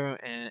each other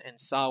and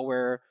saw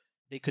where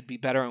they could be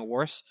better and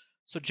worse.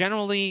 So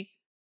generally,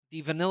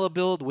 the vanilla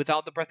build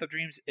without the Breath of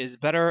Dreams is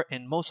better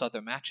in most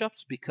other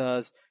matchups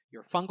because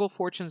your Fungal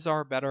Fortunes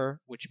are better,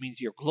 which means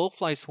your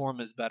Glowfly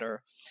Swarm is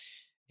better.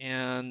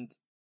 And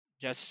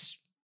just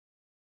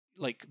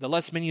like the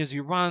less minions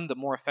you run, the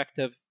more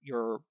effective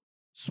your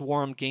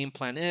Swarm game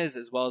plan is,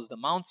 as well as the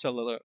Mount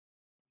Cellular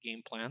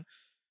game plan.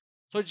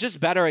 So it's just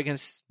better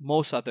against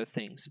most other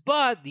things.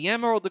 But the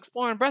Emerald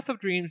Explorer and Breath of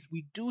Dreams,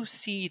 we do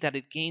see that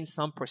it gains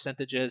some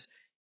percentages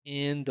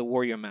in the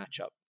Warrior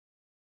matchup.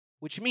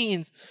 Which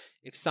means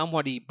if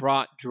somebody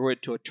brought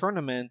Druid to a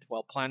tournament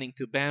while planning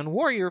to ban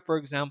Warrior, for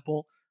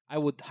example, I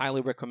would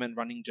highly recommend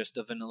running just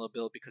the vanilla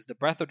build because the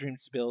Breath of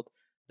Dreams build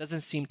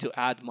doesn't seem to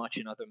add much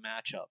in other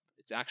matchup.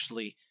 It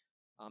actually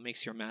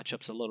makes your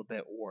matchups a little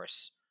bit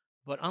worse.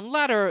 But on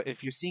ladder,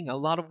 if you're seeing a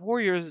lot of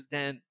Warriors,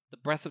 then the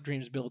Breath of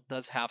Dreams build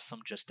does have some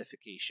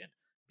justification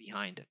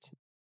behind it.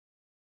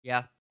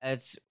 Yeah,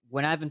 it's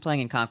when I've been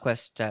playing in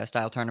Conquest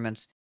style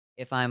tournaments,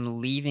 if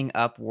I'm leaving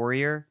up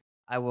Warrior,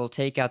 I will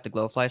take out the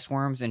Glowfly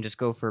Swarms and just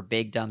go for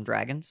big dumb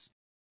dragons.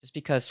 Just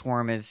because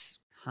Swarm is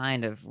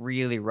kind of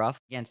really rough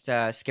against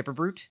Skipper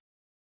Brute.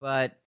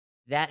 But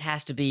that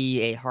has to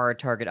be a hard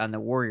target on the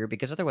Warrior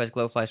because otherwise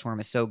Glowfly Swarm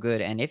is so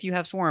good. And if you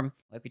have Swarm,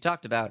 like we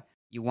talked about,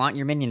 you want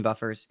your minion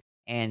buffers.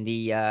 And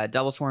the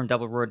double Swarm,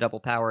 double Roar, double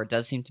Power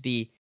does seem to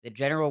be the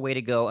general way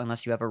to go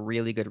unless you have a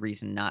really good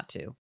reason not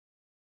to.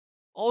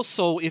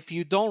 Also, if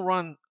you don't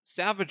run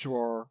Savage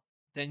Roar,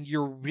 then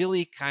you're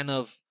really kind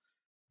of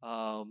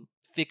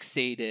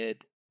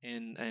fixated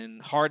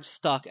and hard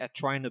stuck at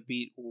trying to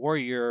beat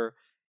Warrior,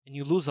 and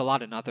you lose a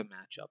lot in other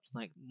matchups.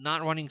 Like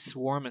not running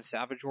Swarm and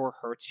Savage Roar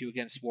hurts you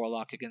against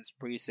Warlock, against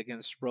Priest,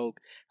 against Rogue,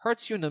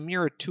 hurts you in the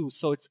mirror too.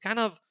 So it's kind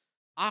of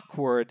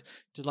awkward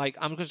to like,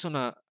 I'm just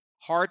gonna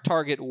hard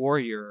target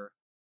Warrior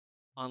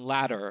on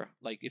ladder.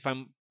 Like if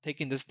I'm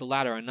taking this to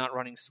ladder and not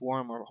running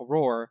Swarm or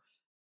Roar,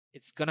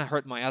 it's gonna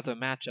hurt my other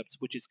matchups,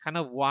 which is kind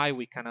of why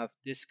we kind of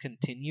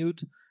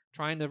discontinued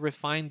trying to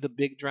refine the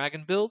big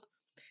dragon build.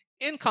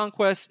 In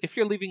Conquest, if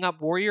you're leaving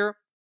up Warrior,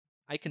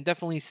 I can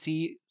definitely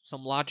see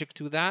some logic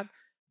to that.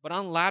 But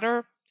on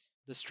ladder,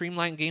 the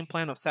streamlined game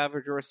plan of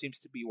Savage Roar seems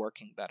to be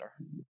working better.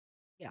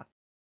 Yeah.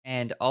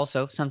 And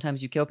also,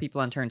 sometimes you kill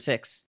people on turn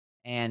 6,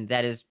 and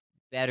that is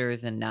better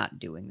than not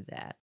doing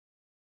that.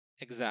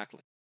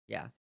 Exactly.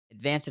 Yeah.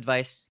 Advanced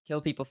advice, kill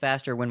people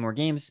faster, win more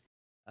games.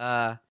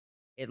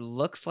 It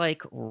looks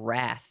like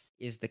Wrath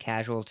is the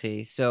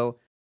casualty. So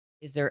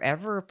is there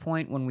ever a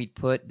point when we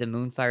put the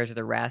Moonfires or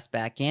the Wraths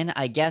back in?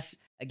 I guess,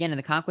 again, in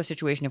the Conquest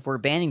situation, if we're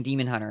banning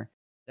Demon Hunter,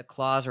 the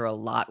Claws are a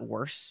lot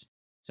worse.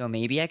 So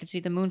maybe I could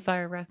see the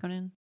Moonfire Wrath going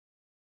in?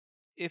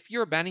 If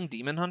you're banning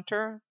Demon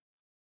Hunter,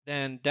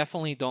 then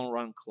definitely don't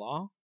run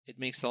Claw. It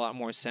makes a lot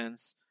more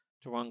sense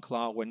to run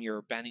Claw when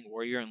you're banning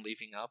Warrior and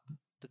leaving up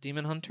the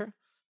Demon Hunter.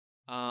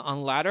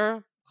 On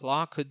ladder,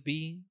 Claw could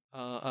be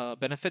a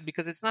benefit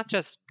because it's not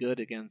just good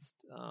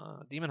against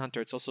Demon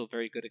Hunter, it's also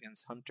very good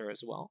against Hunter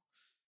as well.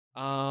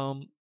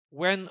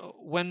 When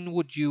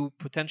would you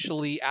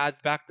potentially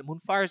add back the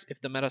Moonfires? If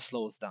the meta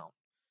slows down.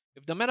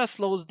 If the meta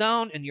slows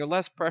down and you're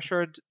less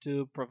pressured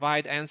to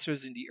provide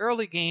answers in the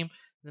early game,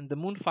 then the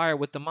Moonfire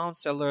with the Mount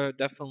Seller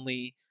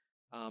definitely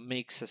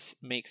makes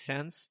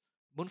sense.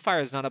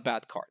 Moonfire is not a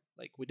bad card.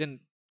 Like, we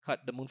didn't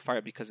cut the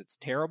Moonfire because it's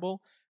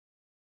terrible.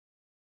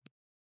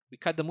 We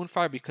cut the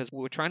Moonfire because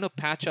we were trying to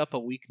patch up a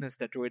weakness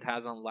that Druid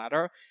has on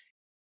ladder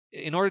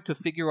in order to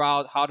figure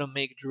out how to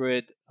make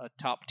Druid a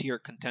top tier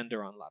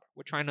contender on ladder.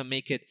 We're trying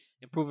to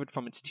improve it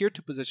from its tier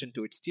 2 position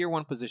to its tier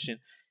 1 position.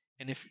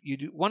 And if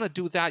you want to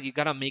do that, you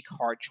got to make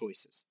hard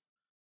choices.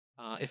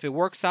 If it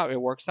works out,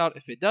 it works out.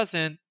 If it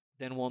doesn't,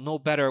 then we'll know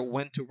better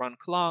when to run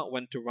Claw,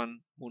 when to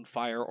run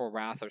Moonfire or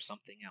Wrath or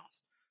something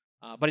else.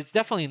 But it's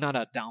definitely not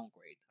a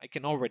downgrade. I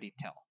can already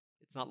tell.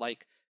 It's not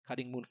like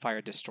cutting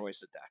Moonfire destroys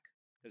the deck,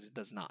 because it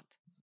does not.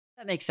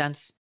 That makes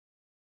sense.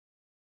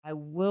 I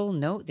will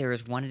note there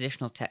is one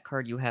additional tech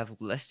card you have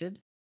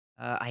listed.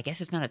 I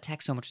guess it's not a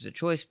tech so much as a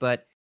choice,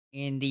 but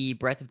in the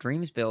Breath of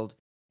Dreams build,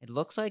 it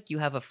looks like you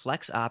have a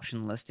flex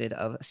option listed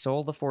of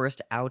Soul of the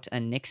Forest out,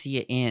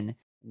 Onyxia in.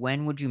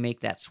 When would you make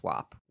that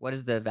swap? What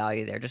is the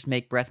value there? Just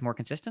make Breath more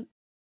consistent?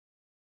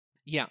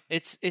 Yeah,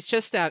 it's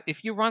just that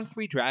if you run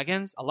 3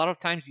 dragons, a lot of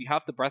times you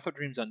have the Breath of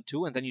Dreams on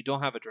 2, and then you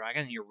don't have a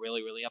dragon, and you're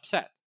really, really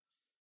upset.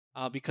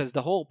 Because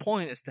the whole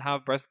point is to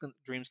have Breath of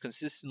Dreams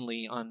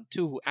consistently on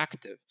 2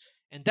 active.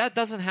 And that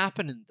doesn't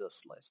happen in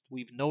this list.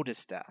 We've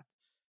noticed that.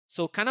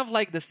 So kind of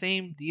like the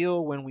same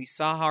deal when we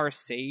saw how our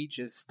Sage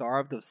is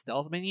starved of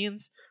stealth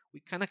minions,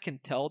 we kind of can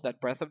tell that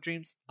Breath of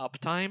Dreams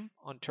uptime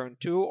on turn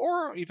 2,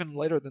 or even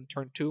later than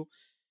turn 2,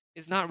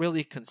 is not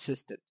really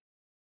consistent.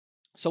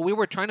 So we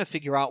were trying to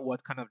figure out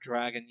what kind of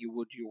dragon you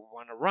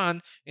want to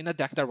run in a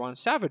deck that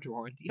runs Savage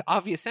Roar. And the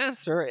obvious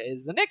answer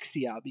is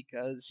Onyxia,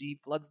 because she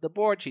floods the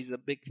board, she's a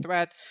big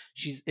threat,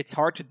 it's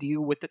hard to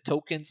deal with the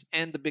tokens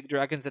and the big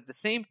dragons at the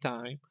same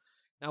time.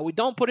 Now, we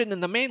don't put it in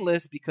the main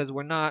list because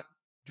we're not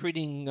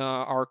treating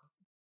our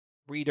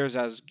readers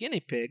as guinea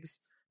pigs,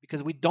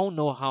 because we don't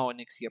know how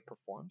Onyxia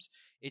performs.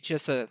 It's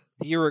just a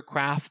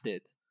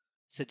theory-crafted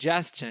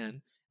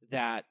suggestion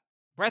that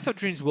Breath of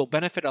Dreams will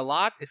benefit a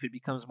lot if it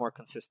becomes more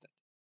consistent.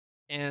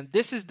 And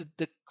this is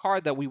the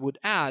card that we would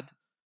add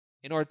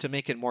in order to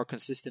make it more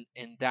consistent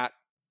in that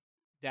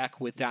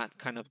deck with that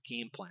kind of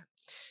game plan.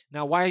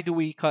 Now, why do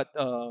we cut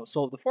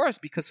Soul of the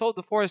Forest? Because Soul of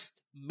the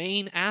Forest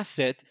main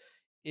asset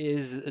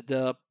is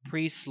the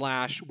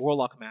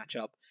Priest/Warlock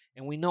matchup.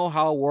 And we know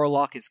how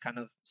Warlock is kind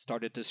of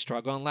started to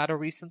struggle on ladder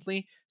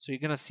recently. So you're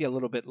going to see a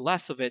little bit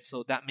less of it.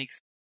 So that makes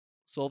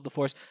Soul of the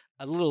Forest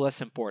a little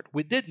less important.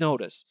 We did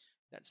notice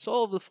that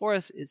Soul of the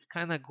Forest is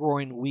kind of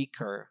growing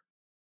weaker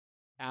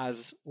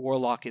as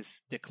Warlock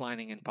is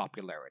declining in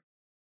popularity.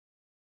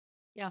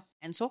 Yeah,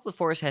 and Soul of the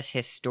Forest has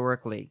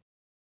historically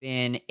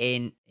been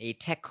a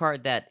tech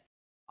card that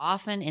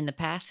often in the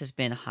past has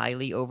been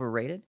highly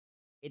overrated.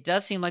 It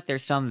does seem like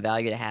there's some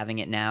value to having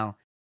it now.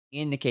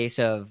 In the case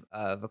of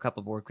a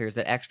couple board clears,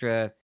 that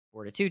extra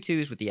 4 to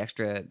 2/2s with the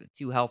extra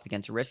 2 health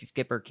against a Risky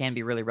Skipper can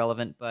be really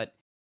relevant, but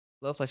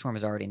Glowfly Swarm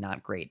is already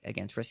not great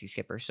against Risky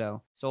Skipper,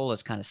 so Soul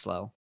is kind of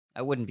slow.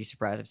 I wouldn't be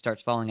surprised if it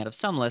starts falling out of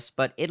some lists,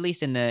 but at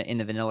least in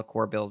the vanilla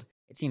core build,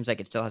 it seems like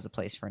it still has a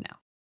place for now.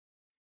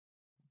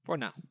 For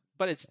now.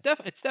 But it's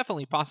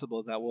definitely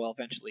possible that we'll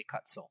eventually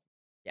cut Soul.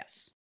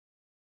 Yes.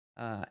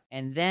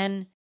 And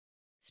then,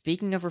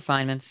 speaking of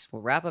refinements,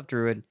 we'll wrap up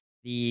Druid.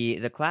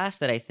 The class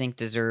that I think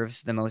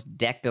deserves the most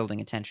deck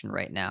building attention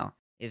right now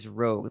is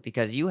Rogue,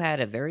 because you had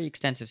a very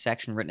extensive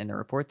section written in the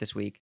report this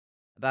week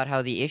about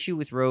how the issue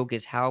with Rogue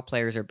is how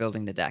players are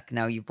building the deck.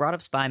 Now, you've brought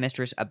up Spy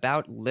Mistress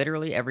about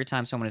literally every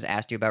time someone has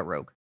asked you about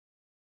Rogue.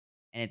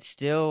 And it's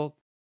still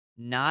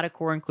not a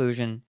core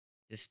inclusion,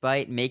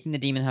 despite making the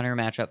Demon Hunter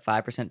matchup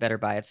 5% better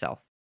by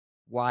itself.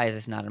 Why is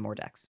this not in more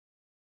decks?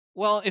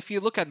 Well, if you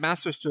look at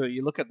Masters Tour,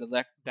 you look at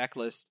the deck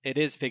list, it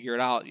is figured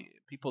out.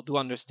 People do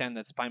understand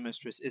that Spy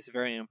Mistress is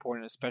very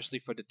important, especially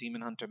for the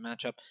Demon Hunter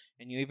matchup,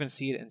 and you even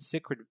see it in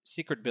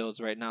secret builds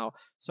right now.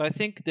 So I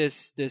think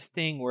this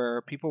thing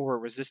where people were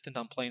resistant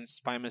on playing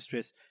Spy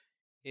Mistress,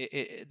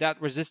 that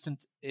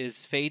resistance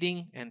is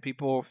fading, and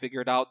people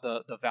figured out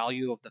the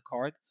value of the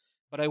card.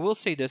 But I will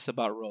say this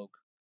about Rogue.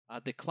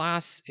 The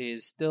class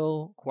is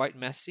still quite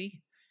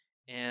messy,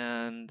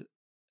 and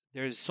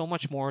there's so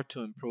much more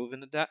to improve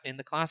in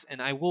the class. And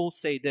I will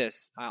say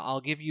this: I'll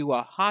give you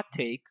a hot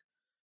take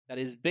that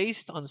is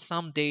based on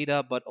some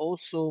data, but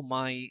also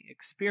my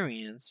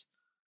experience.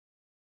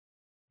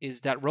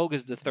 Is that Rogue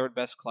is the third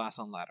best class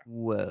on ladder?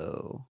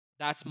 Whoa!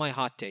 That's my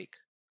hot take.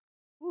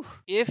 Whew.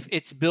 If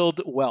it's built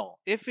well,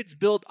 if it's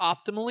built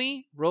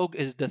optimally, Rogue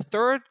is the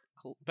third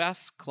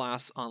best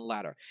class on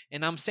ladder.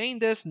 And I'm saying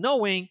this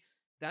knowing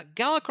that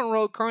Galakrond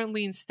Rogue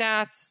currently in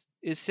stats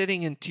is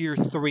sitting in tier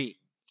 3.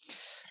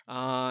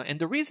 And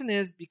the reason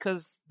is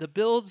because the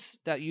builds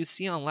that you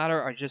see on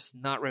ladder are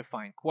just not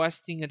refined.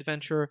 Questing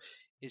Adventure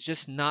is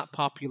just not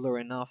popular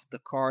enough. The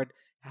card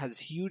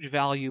has huge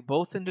value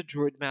both in the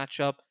Druid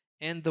matchup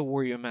and the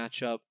Warrior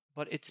matchup,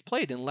 but it's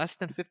played in less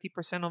than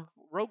 50% of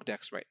Rogue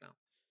decks right now.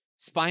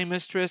 Spy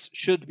Mistress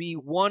should be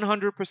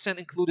 100%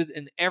 included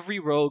in every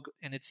Rogue,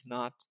 and it's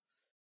not.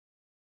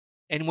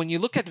 And when you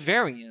look at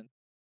variant,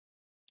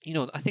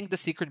 I think the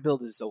secret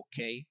build is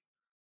okay,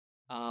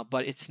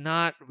 but it's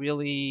not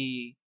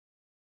really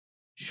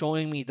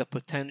showing me the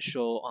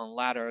potential on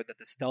ladder that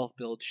the stealth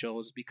build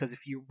shows, because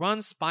if you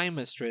run Spy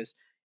Mistress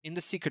in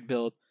the secret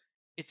build,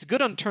 it's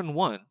good on turn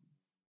 1,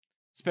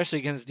 especially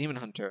against Demon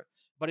Hunter,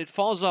 but it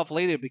falls off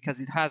later because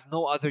it has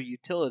no other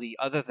utility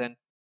other than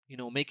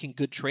making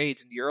good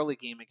trades in the early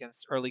game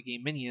against early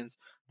game minions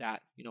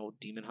that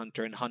Demon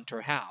Hunter and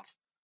Hunter have.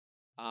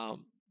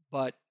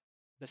 But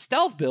the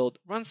stealth build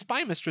runs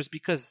Spy Mistress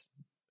because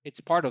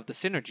it's part of the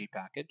synergy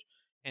package,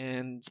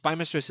 and Spy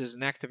Mistress is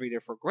an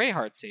activator for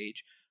Greyheart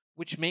Sage,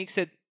 which makes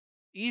it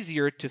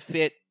easier to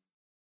fit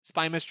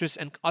Spy Mistress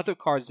and other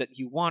cards that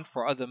you want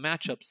for other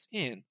matchups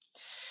in.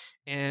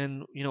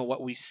 And,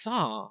 what we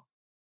saw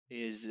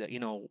is,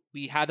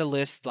 we had a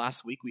list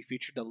last week. We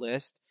featured a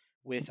list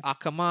with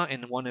Akama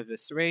and one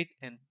Eviscerate.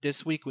 And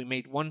this week we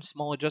made one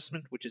small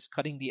adjustment, which is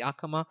cutting the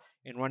Akama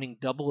and running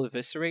double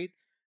Eviscerate.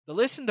 The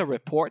list in the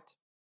report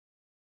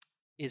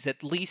is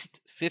at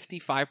least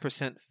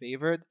 55%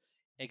 favored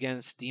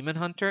against Demon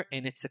Hunter,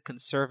 and it's a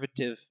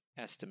conservative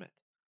estimate.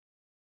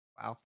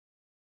 Wow.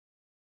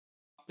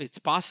 It's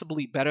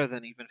possibly better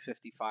than even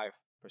 55%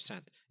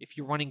 if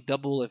you're running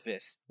double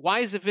Evis. Why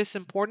is Evis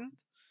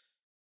important?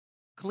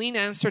 Clean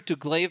answer to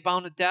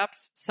Glavebound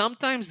Adepts.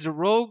 Sometimes the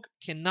Rogue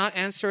cannot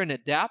answer an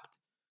Adept,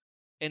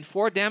 and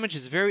 4 damage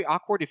is very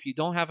awkward if you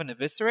don't have an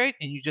Eviscerate,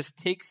 and you just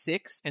take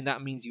 6, and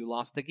that means you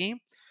lost the game.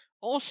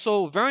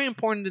 Also, very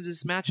important in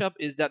this matchup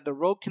is that the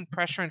Rogue can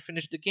pressure and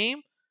finish the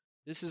game.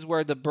 This is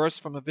where the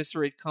burst from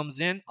Eviscerate comes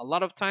in. A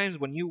lot of times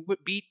when you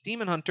beat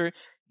Demon Hunter,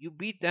 you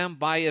beat them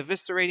by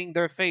eviscerating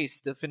their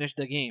face to finish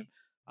the game.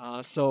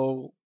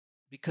 So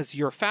because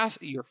you're fast,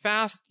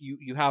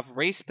 you have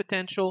race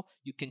potential,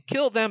 you can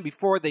kill them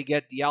before they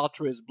get the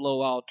Altruist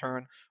blowout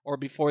turn or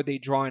before they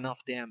draw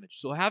enough damage.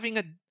 So having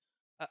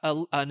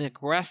an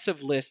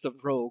aggressive list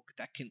of Rogue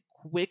that can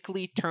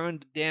quickly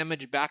turn the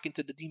damage back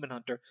into the Demon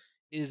Hunter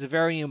is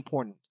very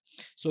important.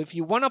 So if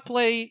you want to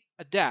play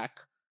a deck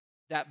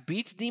that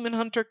beats Demon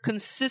Hunter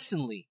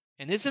consistently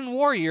and isn't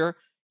Warrior,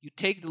 you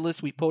take the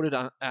list we put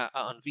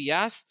on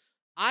VS.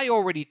 I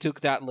already took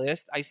that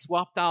list. I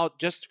swapped out,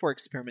 just for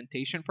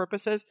experimentation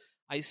purposes,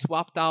 I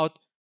swapped out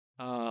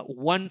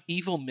one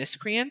Evil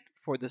Miscreant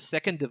for the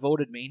second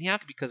Devoted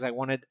Maniac because I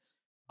wanted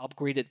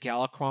upgraded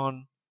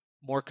Galakrond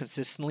more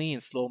consistently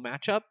in slow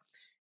matchup.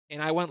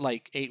 And I went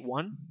like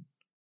 8-1.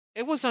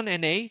 It was on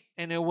NA,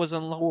 and it was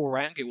on lower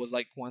rank. It was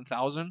like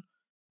 1,000.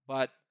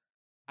 But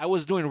I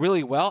was doing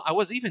really well. I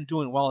was even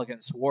doing well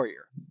against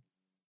Warrior,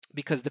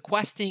 because the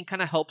questing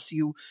kind of helps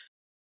you.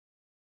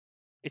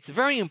 It's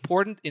very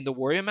important in the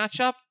Warrior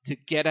matchup to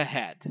get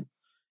ahead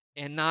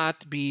and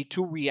not be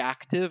too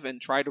reactive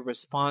and try to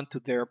respond to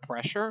their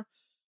pressure.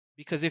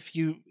 Because if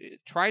you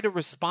try to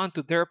respond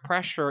to their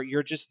pressure,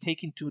 you're just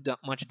taking too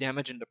much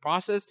damage in the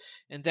process.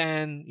 And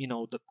then,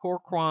 the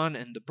Kor'kron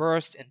and the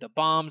Burst and the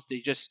bombs, they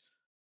just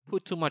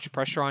put too much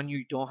pressure on you.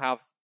 You don't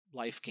have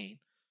life gain.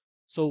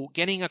 So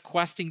getting a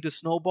questing to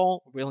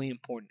snowball, really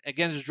important.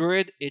 Against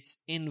Druid, it's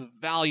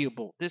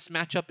invaluable. This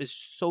matchup is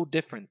so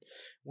different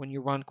when you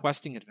run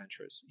questing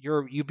adventures.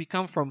 You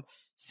become from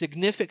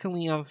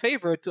significantly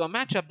unfavored to a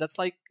matchup that's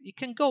like, it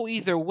can go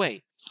either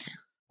way.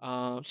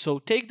 So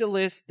take the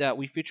list that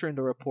we feature in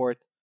the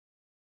report.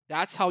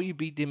 That's how you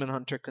beat Demon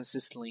Hunter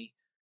consistently.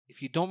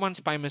 If you don't run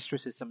Spy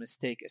Mistress, it's a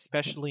mistake,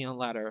 especially on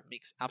ladder. It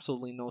makes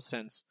absolutely no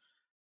sense.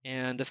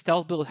 And the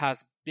stealth build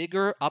has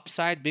bigger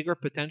upside, bigger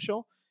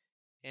potential.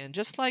 And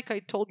just like I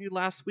told you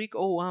last week,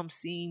 I'm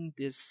seeing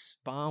this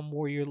Bomb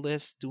Warrior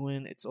list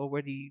it's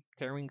already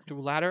tearing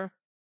through ladder.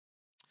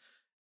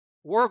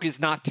 Warg is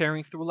not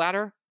tearing through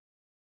ladder,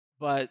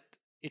 but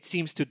it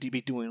seems to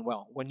be doing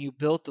well when you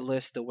build the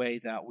list the way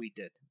that we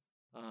did.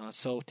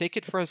 So take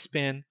it for a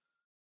spin,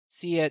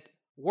 see it.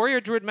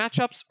 Warrior Druid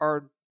matchups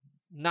are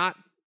not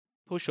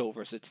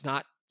pushovers. It's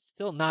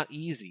still not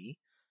easy,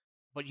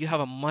 but you have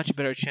a much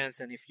better chance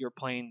than if you're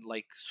playing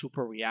like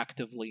super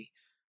reactively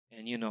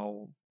and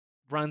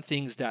run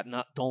things that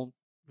don't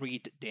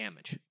read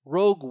damage.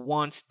 Rogue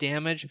wants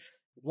damage,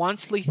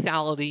 wants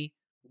lethality,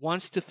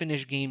 wants to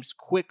finish games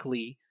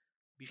quickly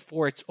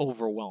before it's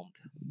overwhelmed.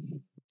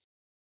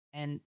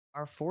 And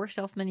are 4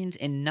 stealth minions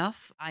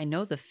enough? I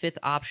know the 5th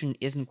option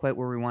isn't quite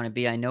where we want to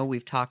be. I know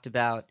we've talked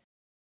about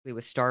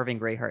with starving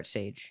Greyheart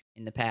Sage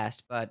in the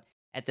past, but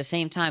at the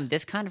same time,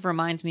 this kind of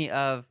reminds me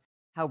of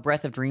how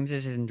Breath of Dreams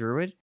is in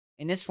Druid.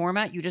 In this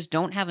format, you just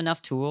don't have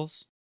enough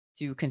tools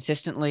to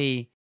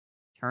consistently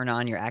turn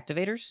on your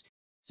activators.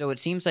 So it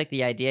seems like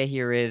the idea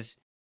here is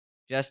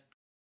just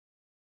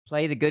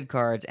play the good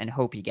cards and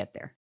hope you get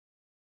there.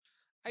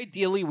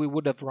 Ideally, we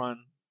would have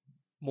run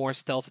more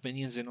stealth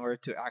minions in order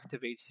to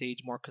activate Sage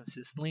more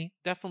consistently.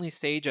 Definitely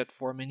Sage at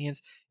 4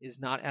 minions is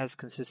not as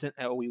consistent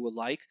as we would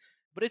like,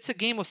 but it's a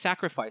game of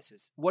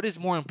sacrifices. What is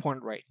more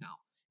important right now?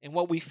 And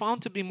what we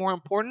found to be more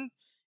important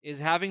is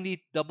having the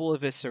double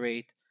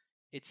eviscerate.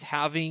 It's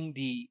having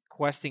the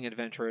questing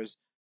adventurers.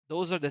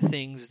 Those are the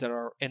things that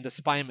are, and the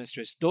spy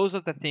mistress. Those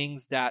are the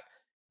things that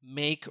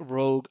make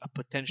Rogue a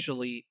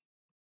potentially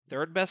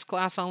 3rd best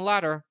class on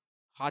ladder.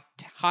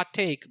 Hot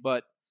take,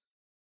 but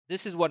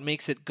this is what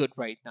makes it good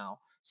right now.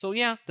 So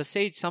yeah, the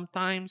Sage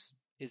sometimes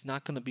is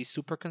not going to be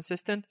super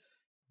consistent,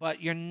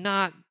 but you're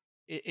not.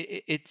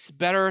 It's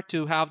better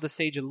to have the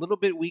Sage a little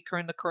bit weaker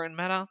in the current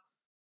meta,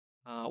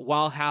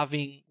 while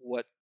having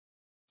what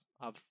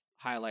I've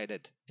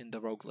highlighted in the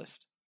Rogue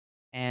list.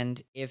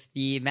 And if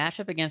the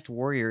matchup against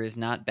Warrior is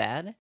not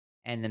bad,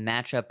 and the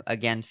matchup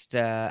against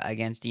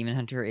Demon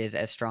Hunter is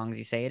as strong as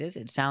you say it is,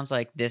 it sounds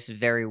like this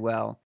very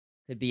well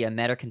could be a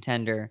meta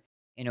contender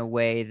in a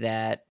way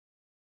that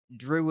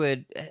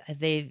Druid,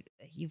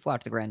 you've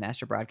watched the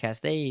Grandmaster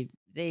broadcast.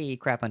 They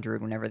crap on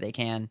Druid whenever they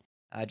can,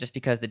 just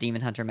because the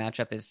Demon Hunter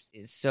matchup is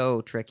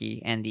so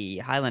tricky, and the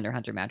Highlander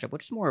Hunter matchup,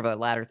 which is more of a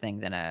ladder thing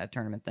than a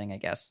tournament thing, I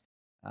guess,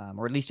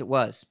 or at least it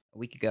was a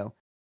week ago,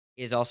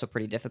 is also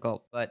pretty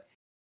difficult. But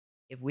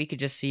if we could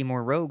just see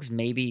more rogues,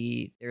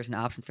 maybe there's an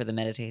option for the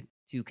meta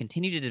to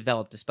continue to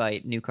develop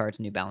despite new cards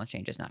and new balance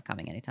changes not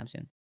coming anytime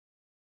soon.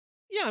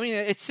 Yeah, I mean,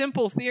 it's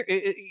simple theory.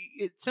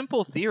 It's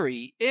simple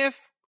theory.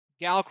 If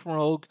Gallic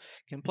Rogue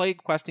can play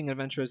Questing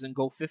Adventurers and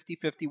go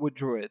 50-50 with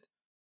Druid,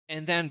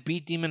 and then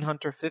beat Demon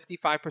Hunter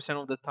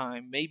 55% of the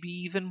time, maybe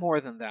even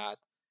more than that,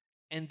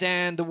 and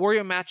then the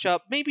Warrior matchup,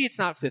 maybe it's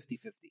not 50-50.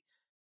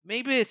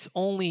 Maybe it's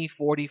only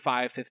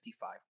 45-55.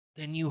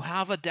 Then you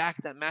have a deck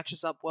that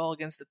matches up well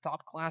against the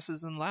top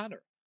classes in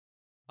ladder.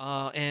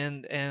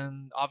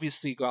 And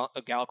obviously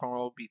Gallic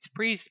Rogue beats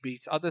Priest,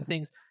 beats other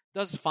things,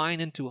 does fine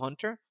into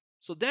Hunter.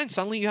 So then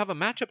suddenly you have a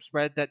matchup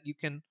spread that you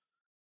can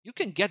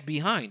get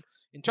behind.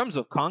 In terms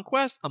of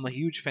Conquest, I'm a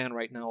huge fan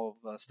right now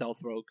of Stealth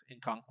Rogue in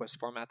Conquest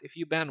format. If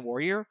you ban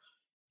Warrior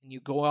and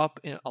you go up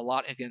a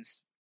lot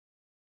against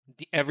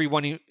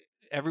everyone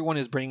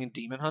is bringing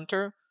Demon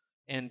Hunter,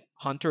 and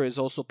Hunter is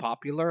also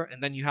popular,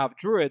 and then you have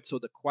Druid, so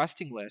the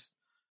questing list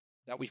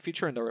that we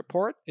feature in the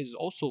report is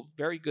also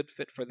very good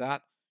fit for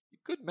that. You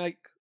could make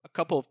a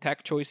couple of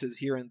tech choices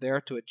here and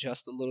there to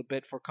adjust a little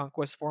bit for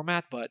Conquest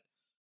format, but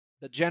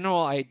the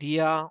general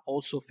idea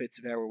also fits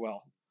very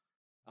well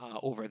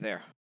over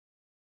there.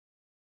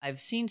 I've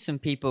seen some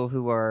people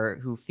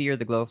who fear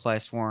the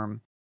Glowfly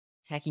Swarm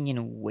teching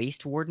in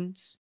Waste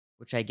Wardens,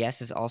 which I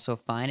guess is also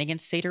fine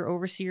against Satyr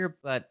Overseer,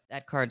 but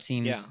that card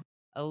seems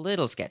a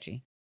little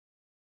sketchy.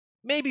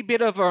 Maybe a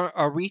bit of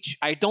a reach.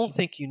 I don't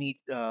think you need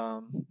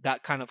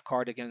that kind of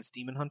card against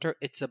Demon Hunter.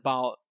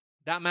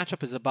 That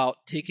matchup is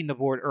about taking the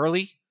board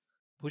early,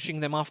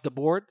 pushing them off the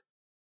board,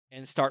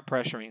 and start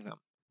pressuring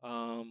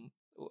them.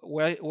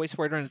 Waste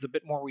Warden is a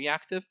bit more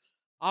reactive.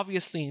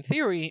 Obviously, in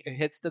theory, it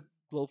hits the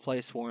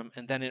Glowfly Swarm,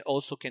 and then it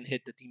also can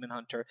hit the Demon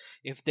Hunter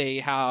if they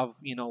have,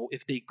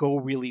 if they go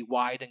really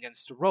wide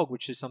against the Rogue,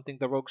 which is something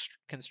the Rogue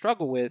can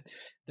struggle with.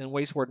 Then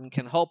Waste Warden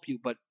can help you,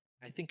 but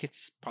I think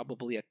it's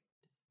probably a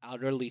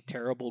utterly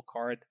terrible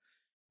card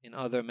in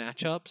other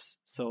matchups,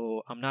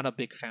 so I'm not a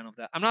big fan of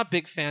that. I'm not a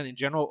big fan in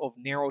general of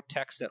narrow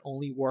techs that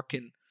only work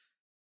in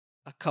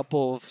a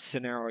couple of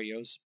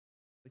scenarios.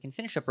 We can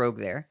finish up Rogue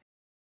there.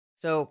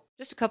 So,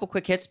 just a couple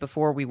quick hits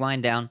before we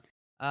wind down.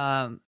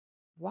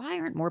 Why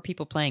aren't more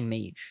people playing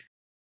Mage?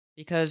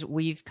 Because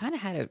we've kind of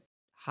had it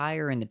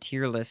higher in the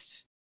tier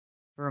lists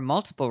for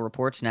multiple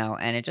reports now,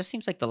 and it just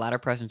seems like the ladder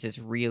presence is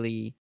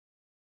really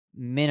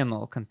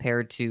minimal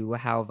compared to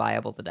how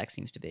viable the deck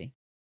seems to be.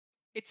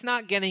 It's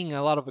not getting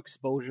a lot of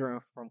exposure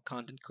from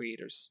content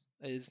creators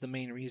is the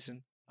main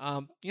reason.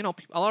 A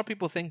lot of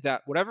people think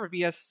that whatever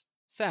VS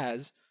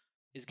says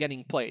is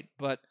getting played.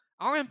 But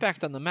our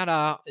impact on the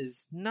meta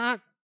is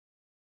not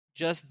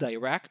just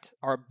direct.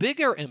 Our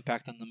bigger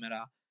impact on the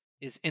meta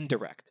is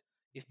indirect.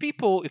 If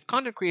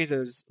content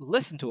creators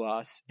listen to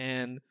us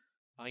and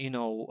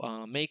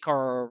make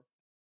our,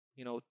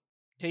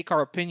 take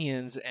our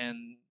opinions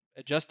and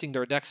adjusting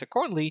their decks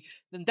accordingly,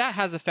 then that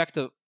has effect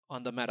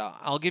on the meta.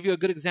 I'll give you a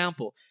good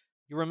example.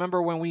 You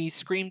remember when we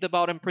screamed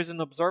about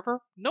Imprisoned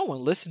Observer? No one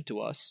listened to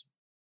us.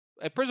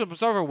 Imprisoned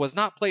Observer was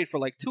not played for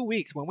like 2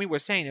 weeks when we were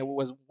saying it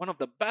was one of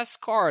the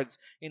best cards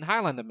in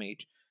Highlander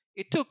Mage.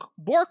 It took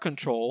Board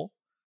Control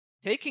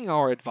taking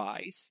our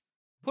advice,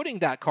 putting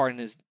that card in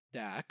his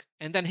deck,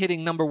 and then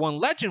hitting number 1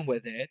 Legend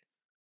with it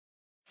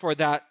for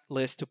that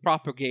list to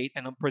propagate,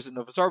 and Imprisoned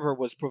Observer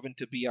was proven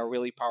to be a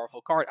really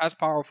powerful card, as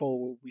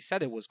powerful we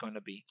said it was going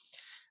to be.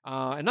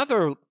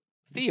 Another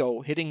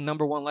Theo hitting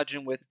number 1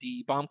 Legend with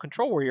the Bomb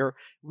Control Warrior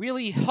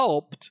really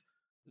helped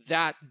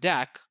that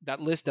deck,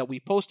 that list that we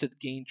posted,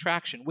 gain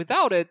traction.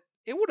 Without it,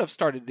 it would have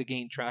started to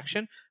gain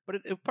traction, but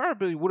it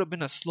probably would have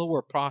been a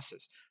slower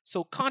process.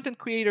 So content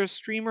creators,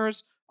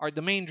 streamers are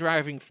the main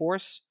driving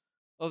force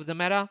of the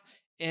meta,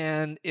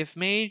 and if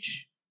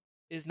Mage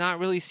is not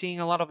really seeing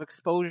a lot of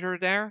exposure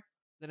there,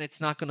 then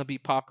it's not going to be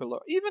popular,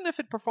 even if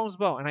it performs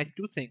well. And I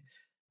do think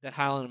that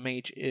Highlander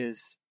Mage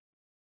is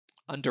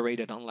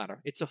underrated on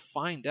ladder. It's a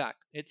fine deck.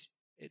 It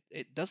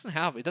doesn't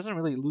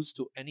really lose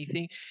to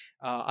anything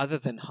other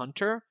than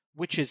Hunter,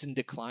 which is in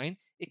decline.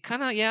 It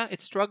kind of,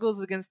 it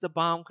struggles against the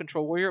Bomb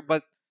Control Warrior,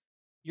 but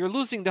you're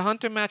losing the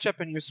Hunter matchup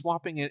and you're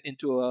swapping it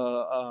into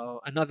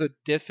another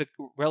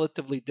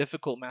relatively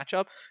difficult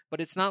matchup.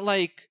 But it's not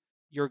like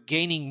you're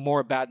gaining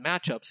more bad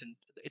matchups, and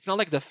it's not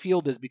like the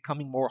field is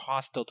becoming more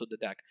hostile to the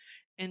deck.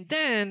 And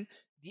then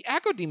the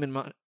Aggro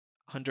Demon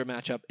Hunter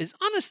matchup is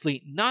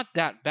honestly not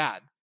that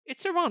bad.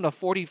 It's around a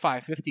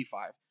 45-55.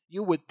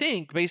 You would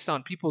think, based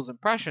on people's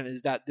impression,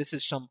 is that this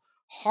is some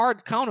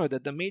hard counter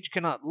that the Mage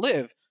cannot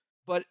live.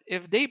 But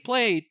if they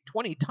play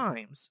 20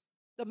 times,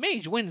 the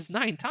Mage wins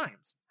 9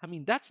 times. I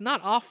mean, that's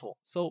not awful.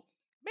 So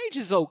Mage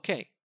is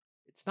okay.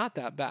 It's not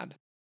that bad.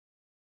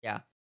 Yeah,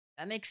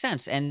 that makes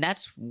sense. And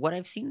that's what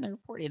I've seen in the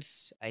report.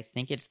 I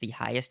think it's the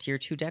highest tier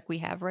 2 deck we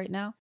have right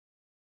now.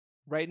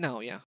 Right now,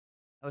 yeah.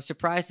 I was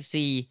surprised to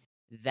see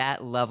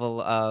that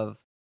level of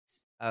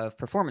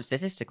performance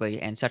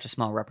statistically and such a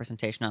small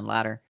representation on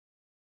ladder.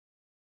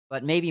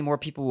 But maybe more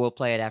people will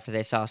play it after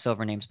they saw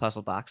Silvername's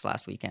Puzzle Box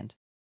last weekend.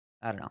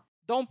 I don't know.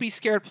 Don't be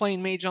scared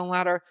playing Mage on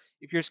ladder.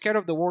 If you're scared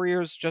of the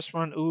Warriors, just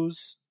run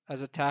Ooze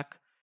as attack.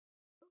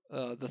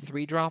 The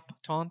 3-drop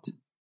taunt.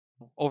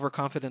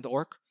 Overconfident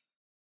Orc.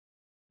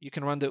 You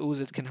can run the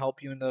Ooze. It can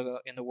help you in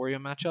the Warrior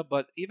matchup.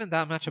 But even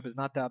that matchup is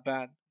not that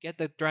bad. Get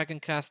the Dragon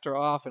Caster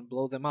off and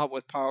blow them out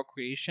with Power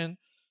Creation.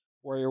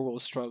 Warrior will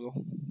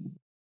struggle.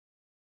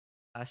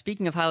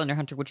 Speaking of Highlander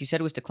Hunter, which you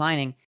said was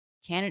declining,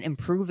 can it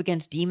improve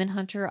against Demon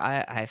Hunter?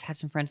 I've had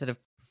some friends that have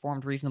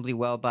performed reasonably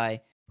well by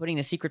putting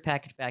the secret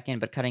package back in,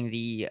 but cutting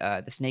the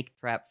snake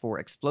trap for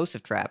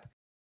explosive trap.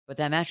 But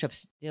that matchup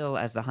still,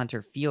 as the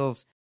Hunter,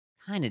 feels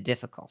kind of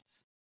difficult.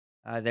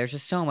 There's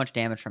just so much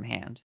damage from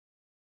hand.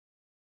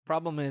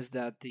 Problem is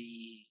that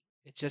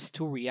it's just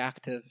too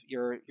reactive.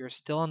 You're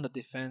still on the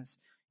defense.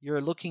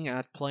 You're looking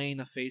at playing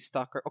a Face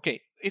Stalker.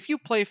 Okay, if you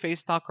play Face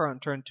Stalker on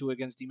turn 2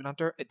 against Demon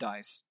Hunter, it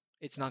dies.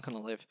 It's not going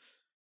to live.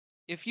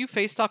 If you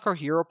Face Stalker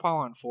Hero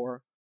Power on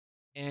 4,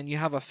 and you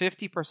have a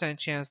 50%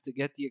 chance to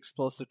get the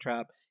explosive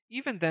trap,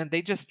 even then,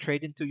 they just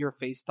trade into your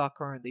Face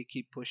Stalker and they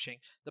keep pushing.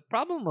 The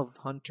problem of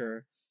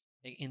Hunter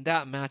in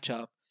that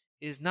matchup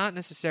is not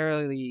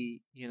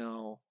necessarily,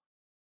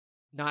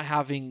 not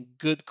having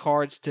good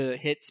cards to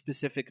hit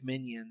specific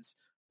minions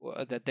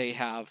that they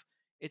have.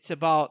 It's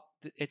about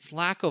its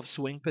lack of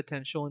swing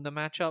potential in the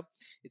matchup.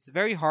 It's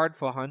very hard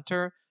for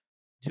Hunter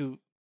to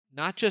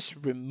not just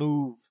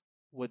remove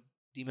what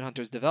Demon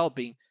Hunter is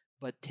developing,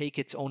 but take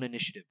its own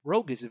initiative.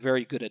 Rogue is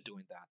very good at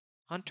doing that.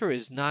 Hunter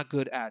is not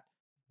good at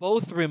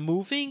both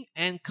removing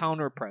and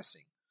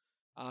counter-pressing.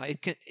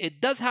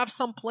 It does have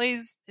some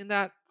plays in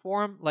that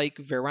form, like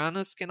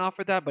Varanus can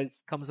offer that, but it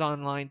comes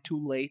online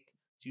too late.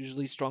 It's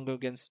usually stronger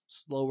against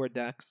slower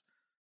decks.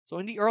 So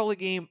in the early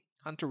game,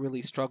 Hunter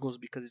really struggles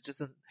because it just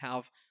doesn't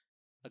have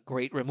a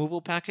great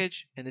removal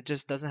package, and it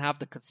just doesn't have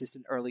the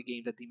consistent early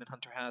game that Demon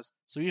Hunter has.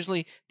 So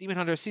usually, Demon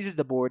Hunter seizes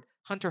the board,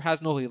 Hunter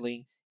has no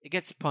healing, it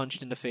gets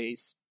punched in the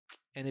face,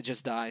 and it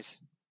just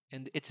dies.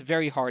 And it's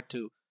very hard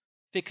to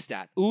fix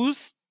that.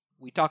 Ooze,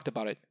 we talked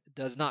about it,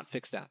 does not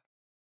fix that.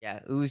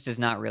 Yeah, Ooze does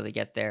not really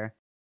get there.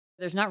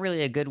 There's not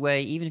really a good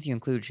way, even if you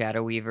include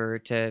Shadow Weaver,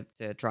 to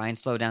try and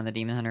slow down the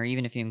Demon Hunter,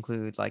 even if you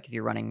include, like, if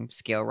you're running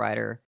Scale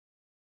Rider,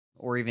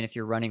 or even if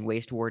you're running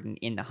Waste Warden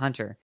in the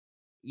Hunter,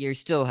 you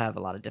still have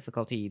a lot of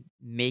difficulty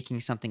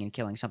making something and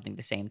killing something at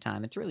the same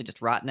time. It's really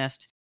just Rot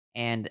Nest,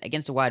 and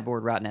against a wide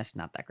board, Rot Nest,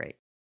 not that great.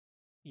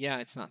 Yeah,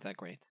 it's not that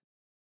great.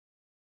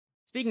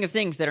 Speaking of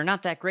things that are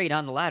not that great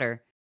on the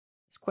ladder,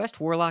 is Quest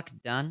Warlock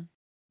done?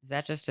 Is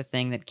that just a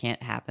thing that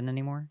can't happen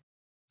anymore?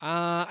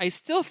 I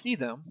still see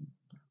them.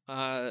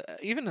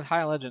 Even in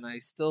High Legend, I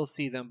still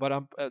see them,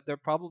 but they're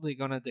probably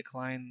going to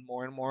decline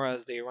more and more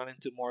as they run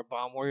into more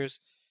Bomb Warriors.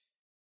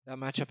 That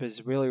matchup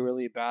is really,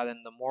 really bad,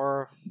 and the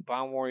more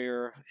Bomb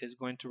Warrior is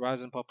going to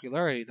rise in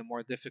popularity, the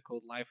more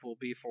difficult life will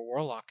be for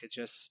Warlock. It's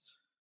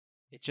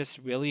just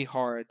really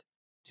hard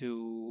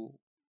to,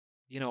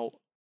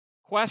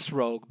 Quest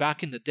Rogue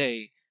back in the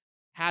day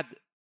had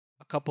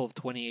a couple of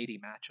 20-80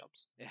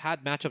 matchups. It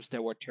had matchups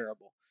that were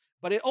terrible,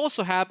 but it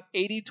also had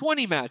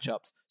 80-20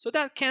 matchups, so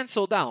that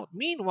canceled out.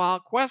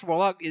 Meanwhile, Quest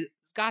Warlock has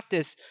got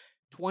this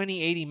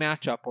 20-80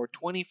 matchup or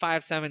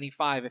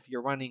 25-75 if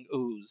you're running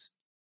Ooze.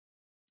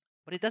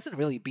 But it doesn't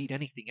really beat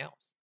anything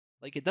else.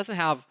 Like, it doesn't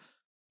have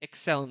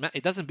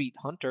it doesn't beat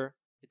Hunter.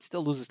 It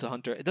still loses to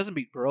Hunter. It doesn't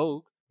beat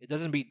Rogue. It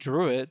doesn't beat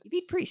Druid. You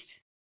beat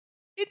Priest.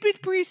 It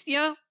beat Priest,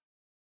 yeah.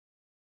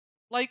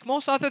 Like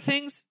most other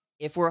things.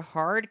 If we're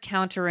hard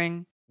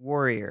countering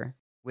Warrior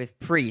with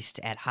Priest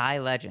at High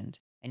Legend,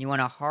 and you want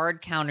to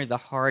hard counter the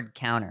hard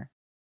counter,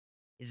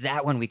 is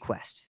that when we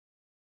quest?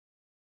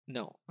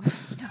 No.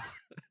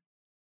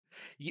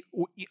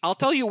 I'll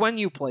tell you when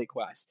you play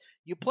Quest.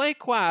 You play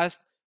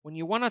Quest when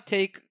you want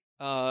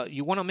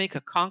to make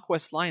a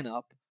Conquest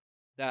lineup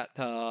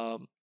that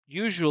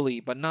usually,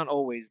 but not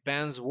always,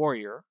 bans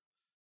Warrior.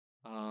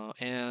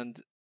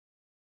 And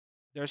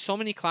there are so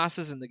many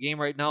classes in the game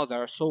right now that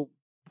are so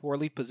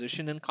poorly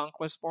positioned in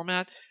Conquest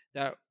format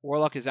that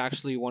Warlock is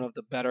actually one of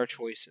the better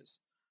choices.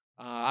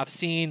 I've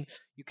seen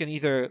you can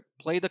either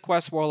play the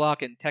Quest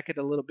Warlock and tech it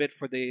a little bit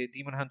for the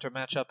Demon Hunter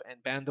matchup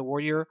and ban the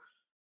Warrior,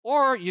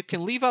 or you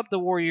can leave up the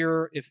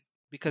Warrior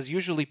because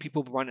usually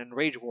people run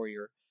Enrage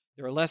Warrior.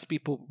 There are less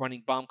people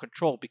running Bomb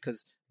Control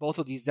because both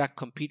of these decks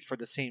compete for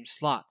the same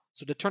slot.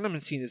 So the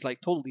tournament scene is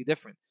like totally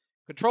different.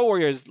 Control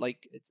Warrior is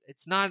like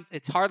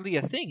it's hardly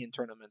a thing in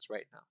tournaments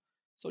right now.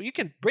 So you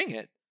can bring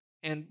it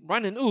and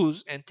run an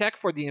Ooze and tech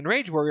for the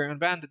Enrage Warrior and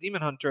ban the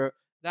Demon Hunter.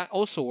 That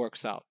also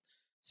works out.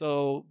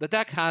 So the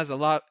deck has a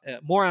lot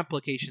more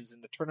applications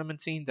in the tournament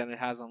scene than it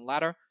has on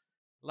ladder.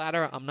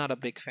 Ladder, I'm not a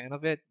big fan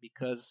of it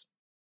because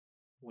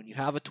when you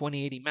have a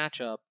 20-80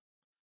 matchup,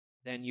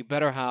 then you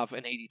better have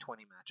an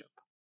 80-20 matchup.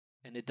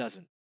 And it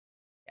doesn't.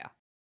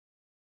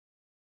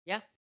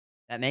 Yeah,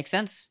 that makes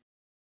sense.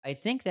 I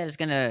think that is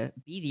going to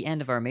be the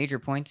end of our major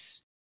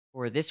points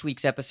for this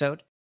week's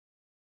episode.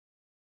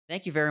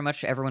 Thank you very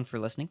much to everyone for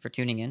listening, for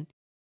tuning in.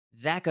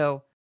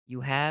 Zacho,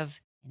 you have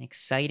an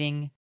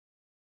exciting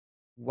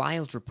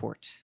Wild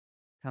report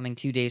coming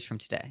 2 days from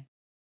today.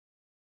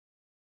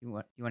 You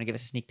want to give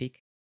us a sneak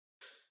peek?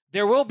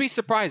 There will be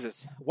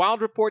surprises.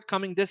 Wild report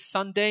coming this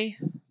Sunday,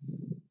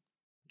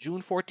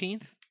 June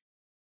 14th.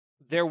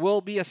 There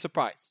will be a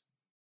surprise.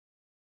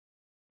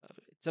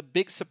 It's a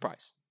big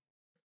surprise.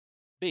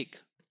 Big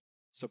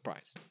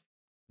surprise.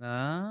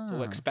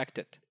 So expect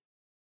it.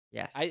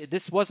 Yes.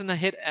 This wasn't a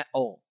hit at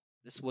all.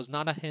 This was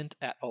not a hint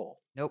at all.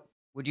 Nope.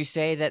 Would you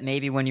say that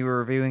maybe when you were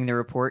reviewing the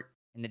report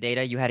and the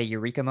data, you had a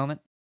eureka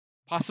moment?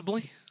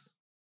 Possibly.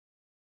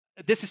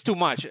 This is too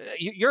much.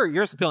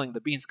 You're spilling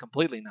the beans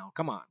completely now.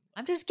 Come on.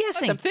 I'm just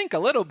guessing. Let them think a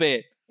little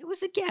bit. It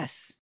was a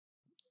guess.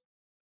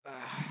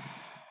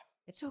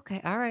 It's okay.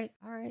 All right.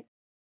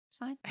 It's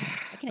fine.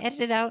 I can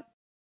edit it out.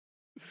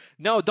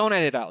 No, don't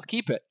edit it out.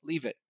 Keep it.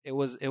 Leave it. It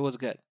was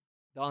good.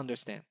 They'll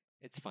understand.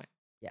 It's fine.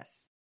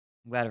 Yes.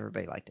 I'm glad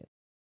everybody liked it.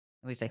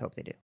 At least I hope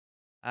they do.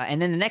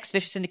 And then the next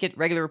Vicious Syndicate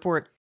regular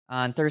report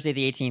on Thursday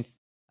the 18th.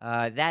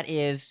 That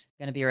is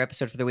going to be our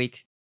episode for the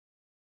week.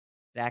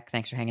 Zach,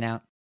 thanks for hanging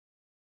out.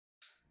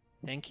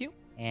 Thank you.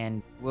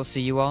 And we'll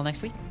see you all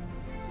next week.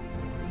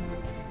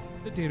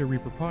 The Data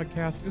Reaper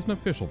podcast is an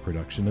official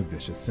production of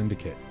Vicious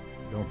Syndicate.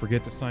 Don't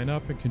forget to sign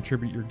up and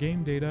contribute your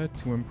game data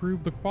to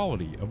improve the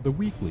quality of the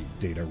weekly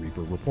Data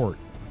Reaper report.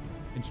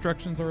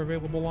 Instructions are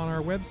available on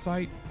our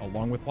website,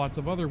 along with lots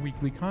of other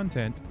weekly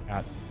content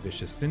at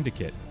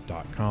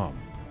vicioussyndicate.com.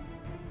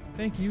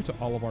 Thank you to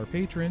all of our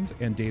patrons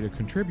and data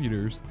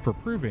contributors for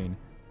proving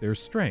there's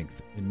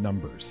strength in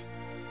numbers.